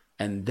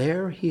 and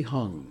there he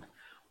hung,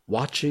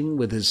 watching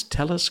with his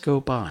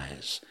telescope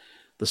eyes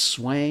the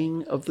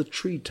swaying of the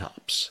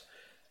treetops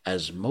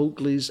as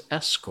Mowgli's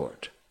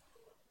escort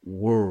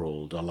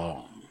whirled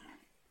along.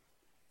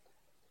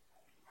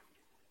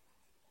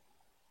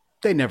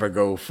 "They never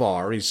go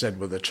far," he said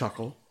with a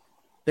chuckle.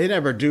 "They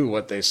never do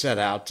what they set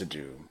out to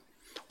do.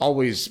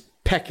 Always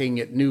pecking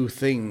at new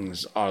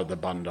things are the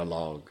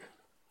Bandar-log.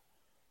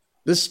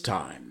 This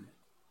time,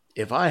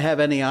 if I have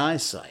any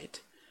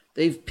eyesight,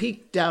 they've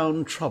peeked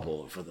down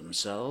trouble for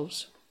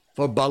themselves.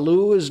 For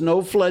Baloo is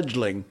no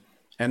fledgling,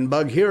 and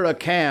Bagheera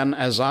can,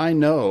 as I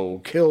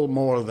know, kill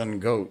more than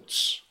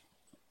goats."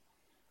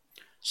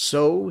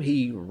 So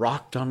he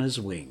rocked on his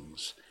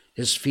wings,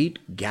 his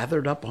feet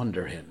gathered up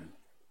under him,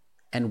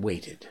 and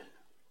waited.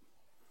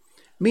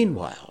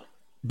 Meanwhile,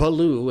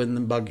 Baloo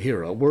and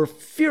Bagheera were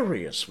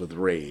furious with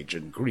rage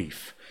and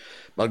grief.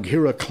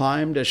 Bagheera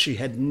climbed as she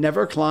had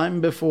never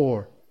climbed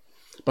before,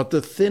 but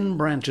the thin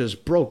branches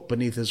broke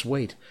beneath his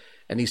weight,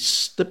 and he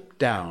slipped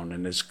down,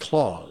 and his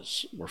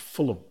claws were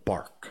full of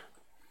bark.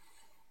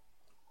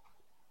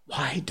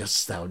 "Why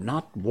dost thou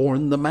not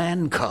warn the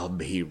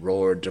man-cub?" he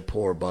roared to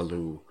poor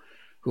Baloo,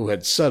 who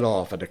had set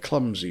off at a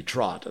clumsy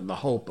trot in the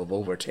hope of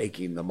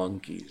overtaking the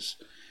monkeys.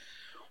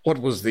 "What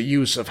was the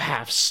use of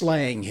half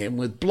slaying him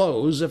with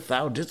blows if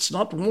thou didst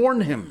not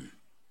warn him?"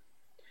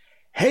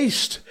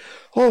 "Haste!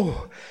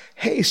 Oh,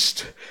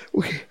 haste!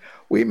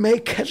 We may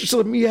catch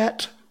them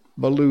yet,"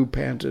 Baloo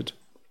panted.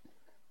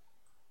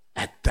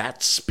 "At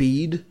that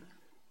speed?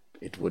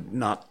 It would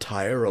not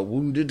tire a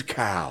wounded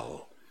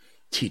cow.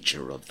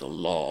 Teacher of the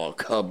law,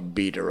 cub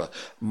beater, a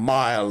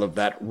mile of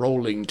that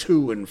rolling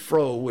to and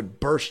fro would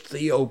burst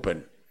thee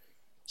open.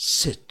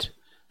 Sit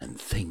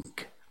and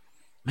think.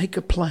 Make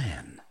a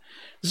plan.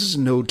 This is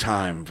no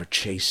time for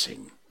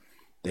chasing.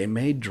 They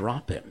may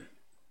drop him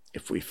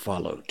if we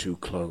follow too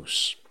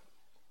close."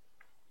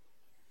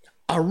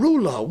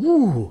 "Arula,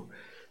 woo!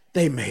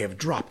 They may have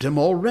dropped him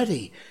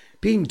already,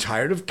 being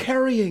tired of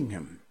carrying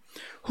him.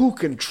 Who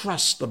can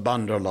trust the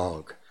Bandar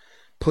log?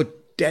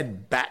 Put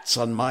dead bats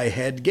on my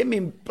head, give me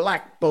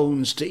black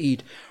bones to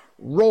eat,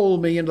 roll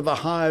me into the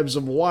hives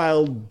of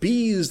wild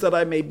bees that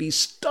I may be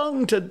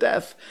stung to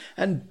death,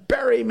 and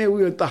bury me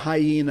with the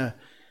hyena,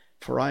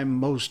 for I'm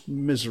most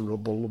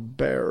miserable of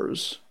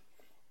bears.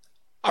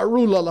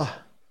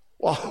 Arulala,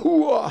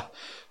 wahua!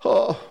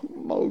 Oh,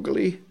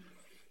 Mowgli,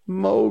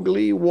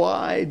 Mowgli,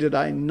 why did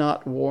I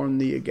not warn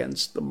thee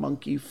against the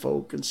monkey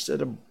folk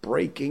instead of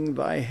breaking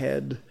thy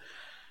head?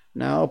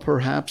 Now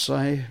perhaps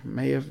I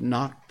may have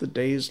knocked the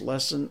day's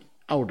lesson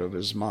out of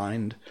his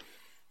mind,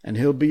 and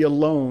he'll be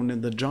alone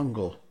in the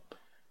jungle,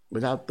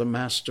 without the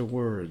master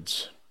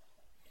words."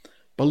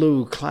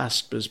 Baloo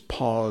clasped his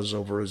paws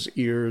over his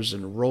ears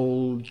and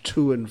rolled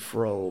to and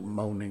fro,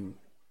 moaning.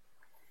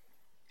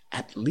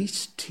 "At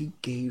least he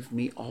gave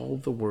me all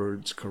the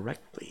words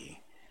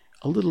correctly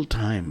a little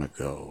time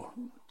ago,"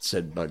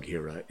 said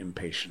Bagheera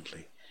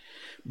impatiently.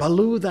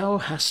 "Baloo, thou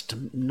hast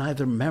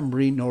neither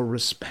memory nor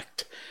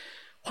respect.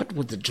 What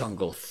would the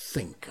jungle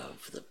think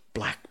of the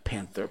Black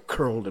Panther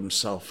curled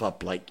himself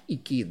up like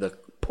Ikki the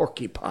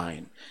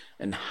porcupine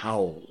and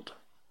howled?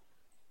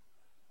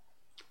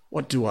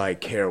 What do I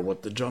care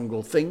what the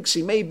jungle thinks?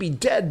 He may be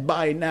dead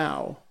by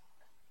now.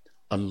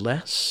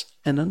 Unless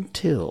and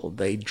until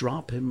they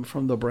drop him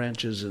from the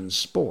branches in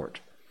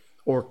sport,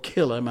 or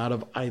kill him out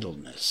of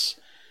idleness,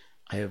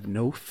 I have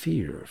no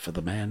fear for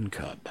the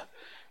man-cub,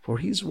 for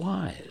he's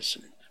wise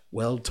and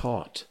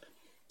well-taught,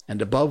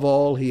 and above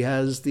all he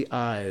has the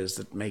eyes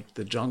that make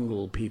the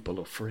jungle people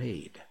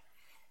afraid.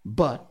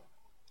 But,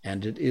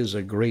 and it is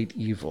a great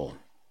evil,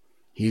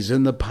 he's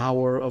in the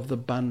power of the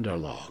Bandar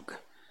log,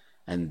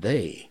 and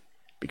they,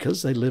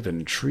 because they live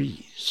in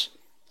trees,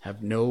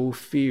 have no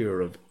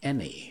fear of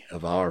any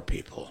of our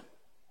people."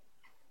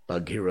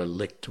 Bagheera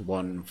licked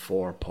one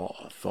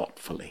forepaw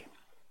thoughtfully.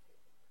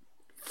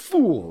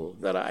 "Fool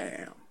that I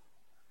am!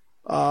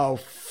 Oh,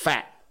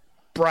 fat,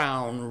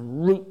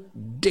 brown,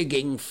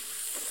 root-digging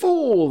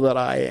fool that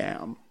I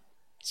am!"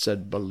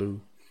 said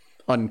Baloo,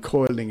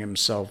 uncoiling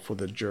himself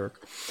with a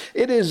jerk.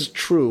 "It is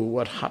true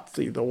what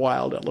Hathi the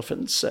wild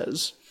elephant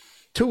says.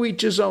 To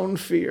each his own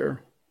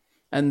fear.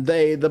 And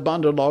they, the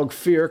Bandar log,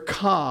 fear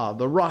Kaa,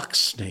 the rock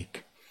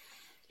snake.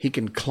 He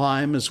can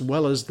climb as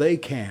well as they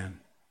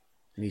can,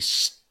 and he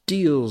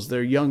steals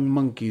their young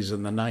monkeys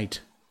in the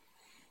night.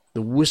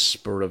 The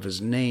whisper of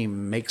his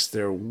name makes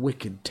their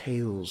wicked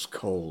tails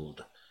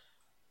cold.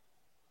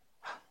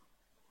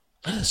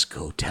 Let us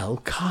go tell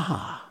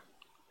Kaa.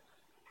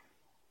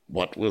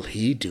 What will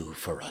he do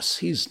for us?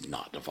 He's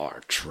not of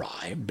our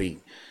tribe,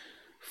 being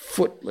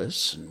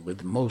footless and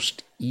with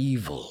most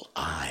evil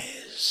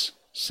eyes,"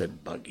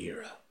 said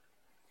Bagheera.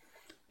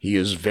 "He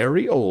is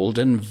very old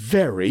and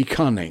very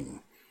cunning.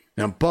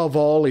 And above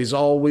all, he's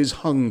always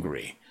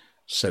hungry,"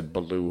 said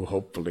Baloo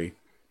hopefully.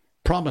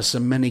 "Promise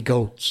him many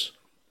goats."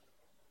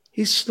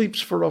 "He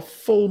sleeps for a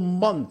full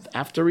month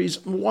after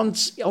he's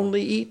once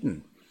only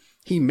eaten.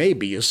 He may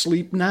be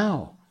asleep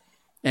now.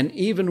 And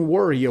even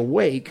were he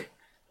awake,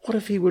 what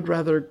if he would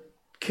rather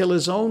kill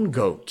his own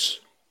goats?"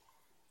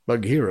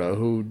 Bagheera,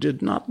 who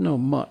did not know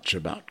much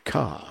about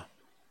Kaa,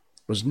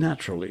 was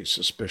naturally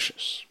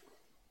suspicious.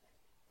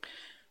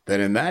 "Then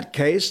in that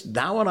case,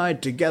 thou and I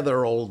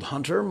together, old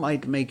hunter,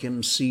 might make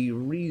him see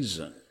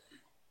reason."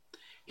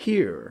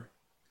 Here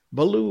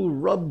Baloo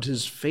rubbed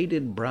his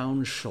faded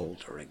brown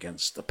shoulder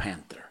against the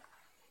panther,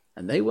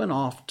 and they went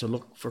off to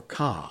look for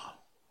Kaa,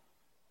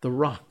 the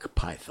rock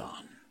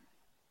python.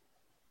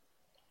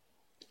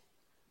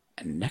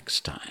 And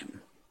next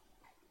time,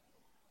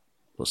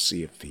 we'll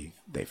see if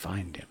they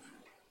find him.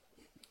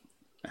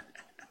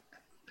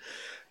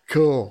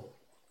 Cool.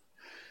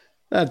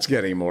 That's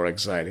getting more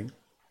exciting.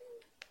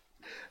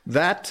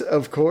 That,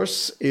 of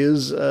course,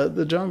 is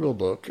the Jungle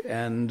Book,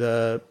 and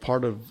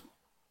part of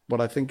what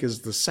I think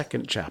is the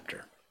second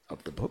chapter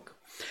of the book.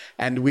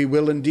 And we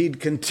will indeed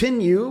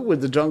continue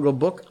with the Jungle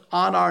Book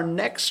on our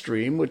next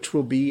stream, which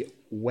will be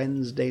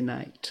Wednesday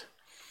night.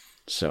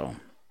 So,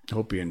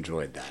 hope you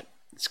enjoyed that.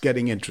 It's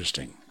getting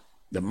interesting.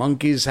 The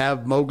monkeys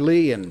have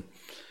Mowgli, and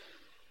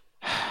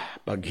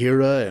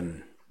Bagheera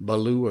and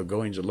Baloo are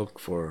going to look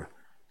for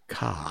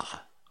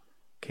Kaa.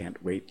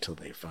 Can't wait till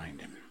they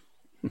find him.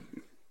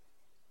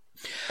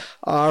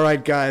 All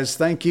right, guys.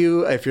 Thank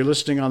you. If you're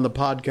listening on the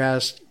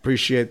podcast,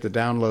 appreciate the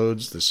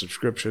downloads, the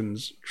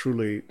subscriptions.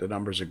 Truly, the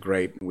numbers are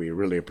great. We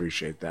really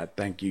appreciate that.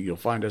 Thank you. You'll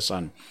find us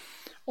on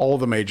all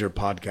the major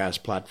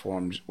podcast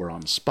platforms. We're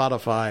on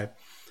Spotify,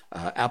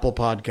 Apple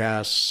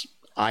Podcasts,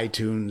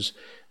 iTunes,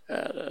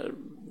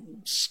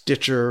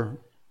 Stitcher,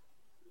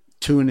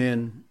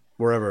 TuneIn,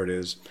 wherever it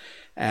is.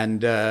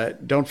 And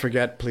don't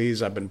forget,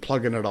 please, I've been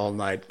plugging it all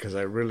night because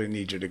I really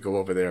need you to go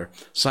over there.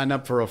 Sign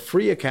up for a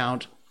free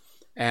account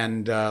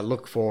and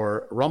look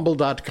for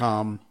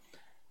rumble.com,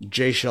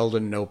 J.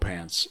 Sheldon No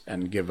Pants,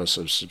 and give us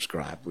a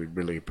subscribe. We'd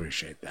really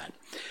appreciate that.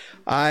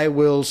 I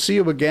will see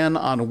you again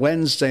on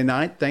Wednesday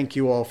night. Thank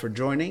you all for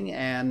joining,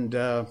 and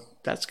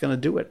that's going to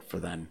do it for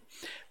then.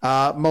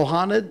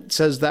 Mohanad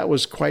says that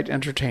was quite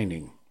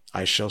entertaining.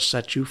 I shall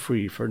set you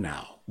free for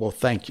now. Well,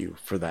 thank you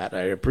for that.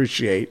 I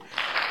appreciate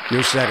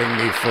you setting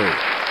me free.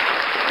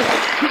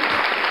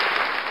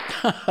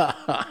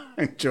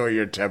 Enjoy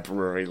your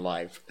temporary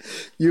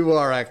life. You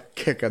are a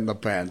kick in the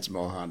pants,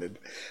 Mohanad.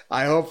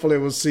 I hopefully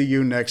will see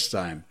you next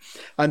time.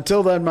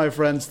 Until then, my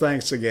friends,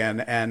 thanks again,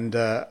 and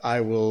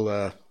I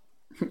will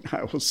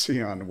see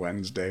you on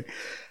Wednesday.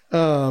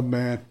 Oh,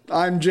 man.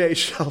 I'm Jay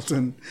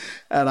Shelton,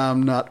 and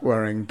I'm not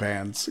wearing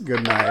pants.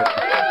 Good night.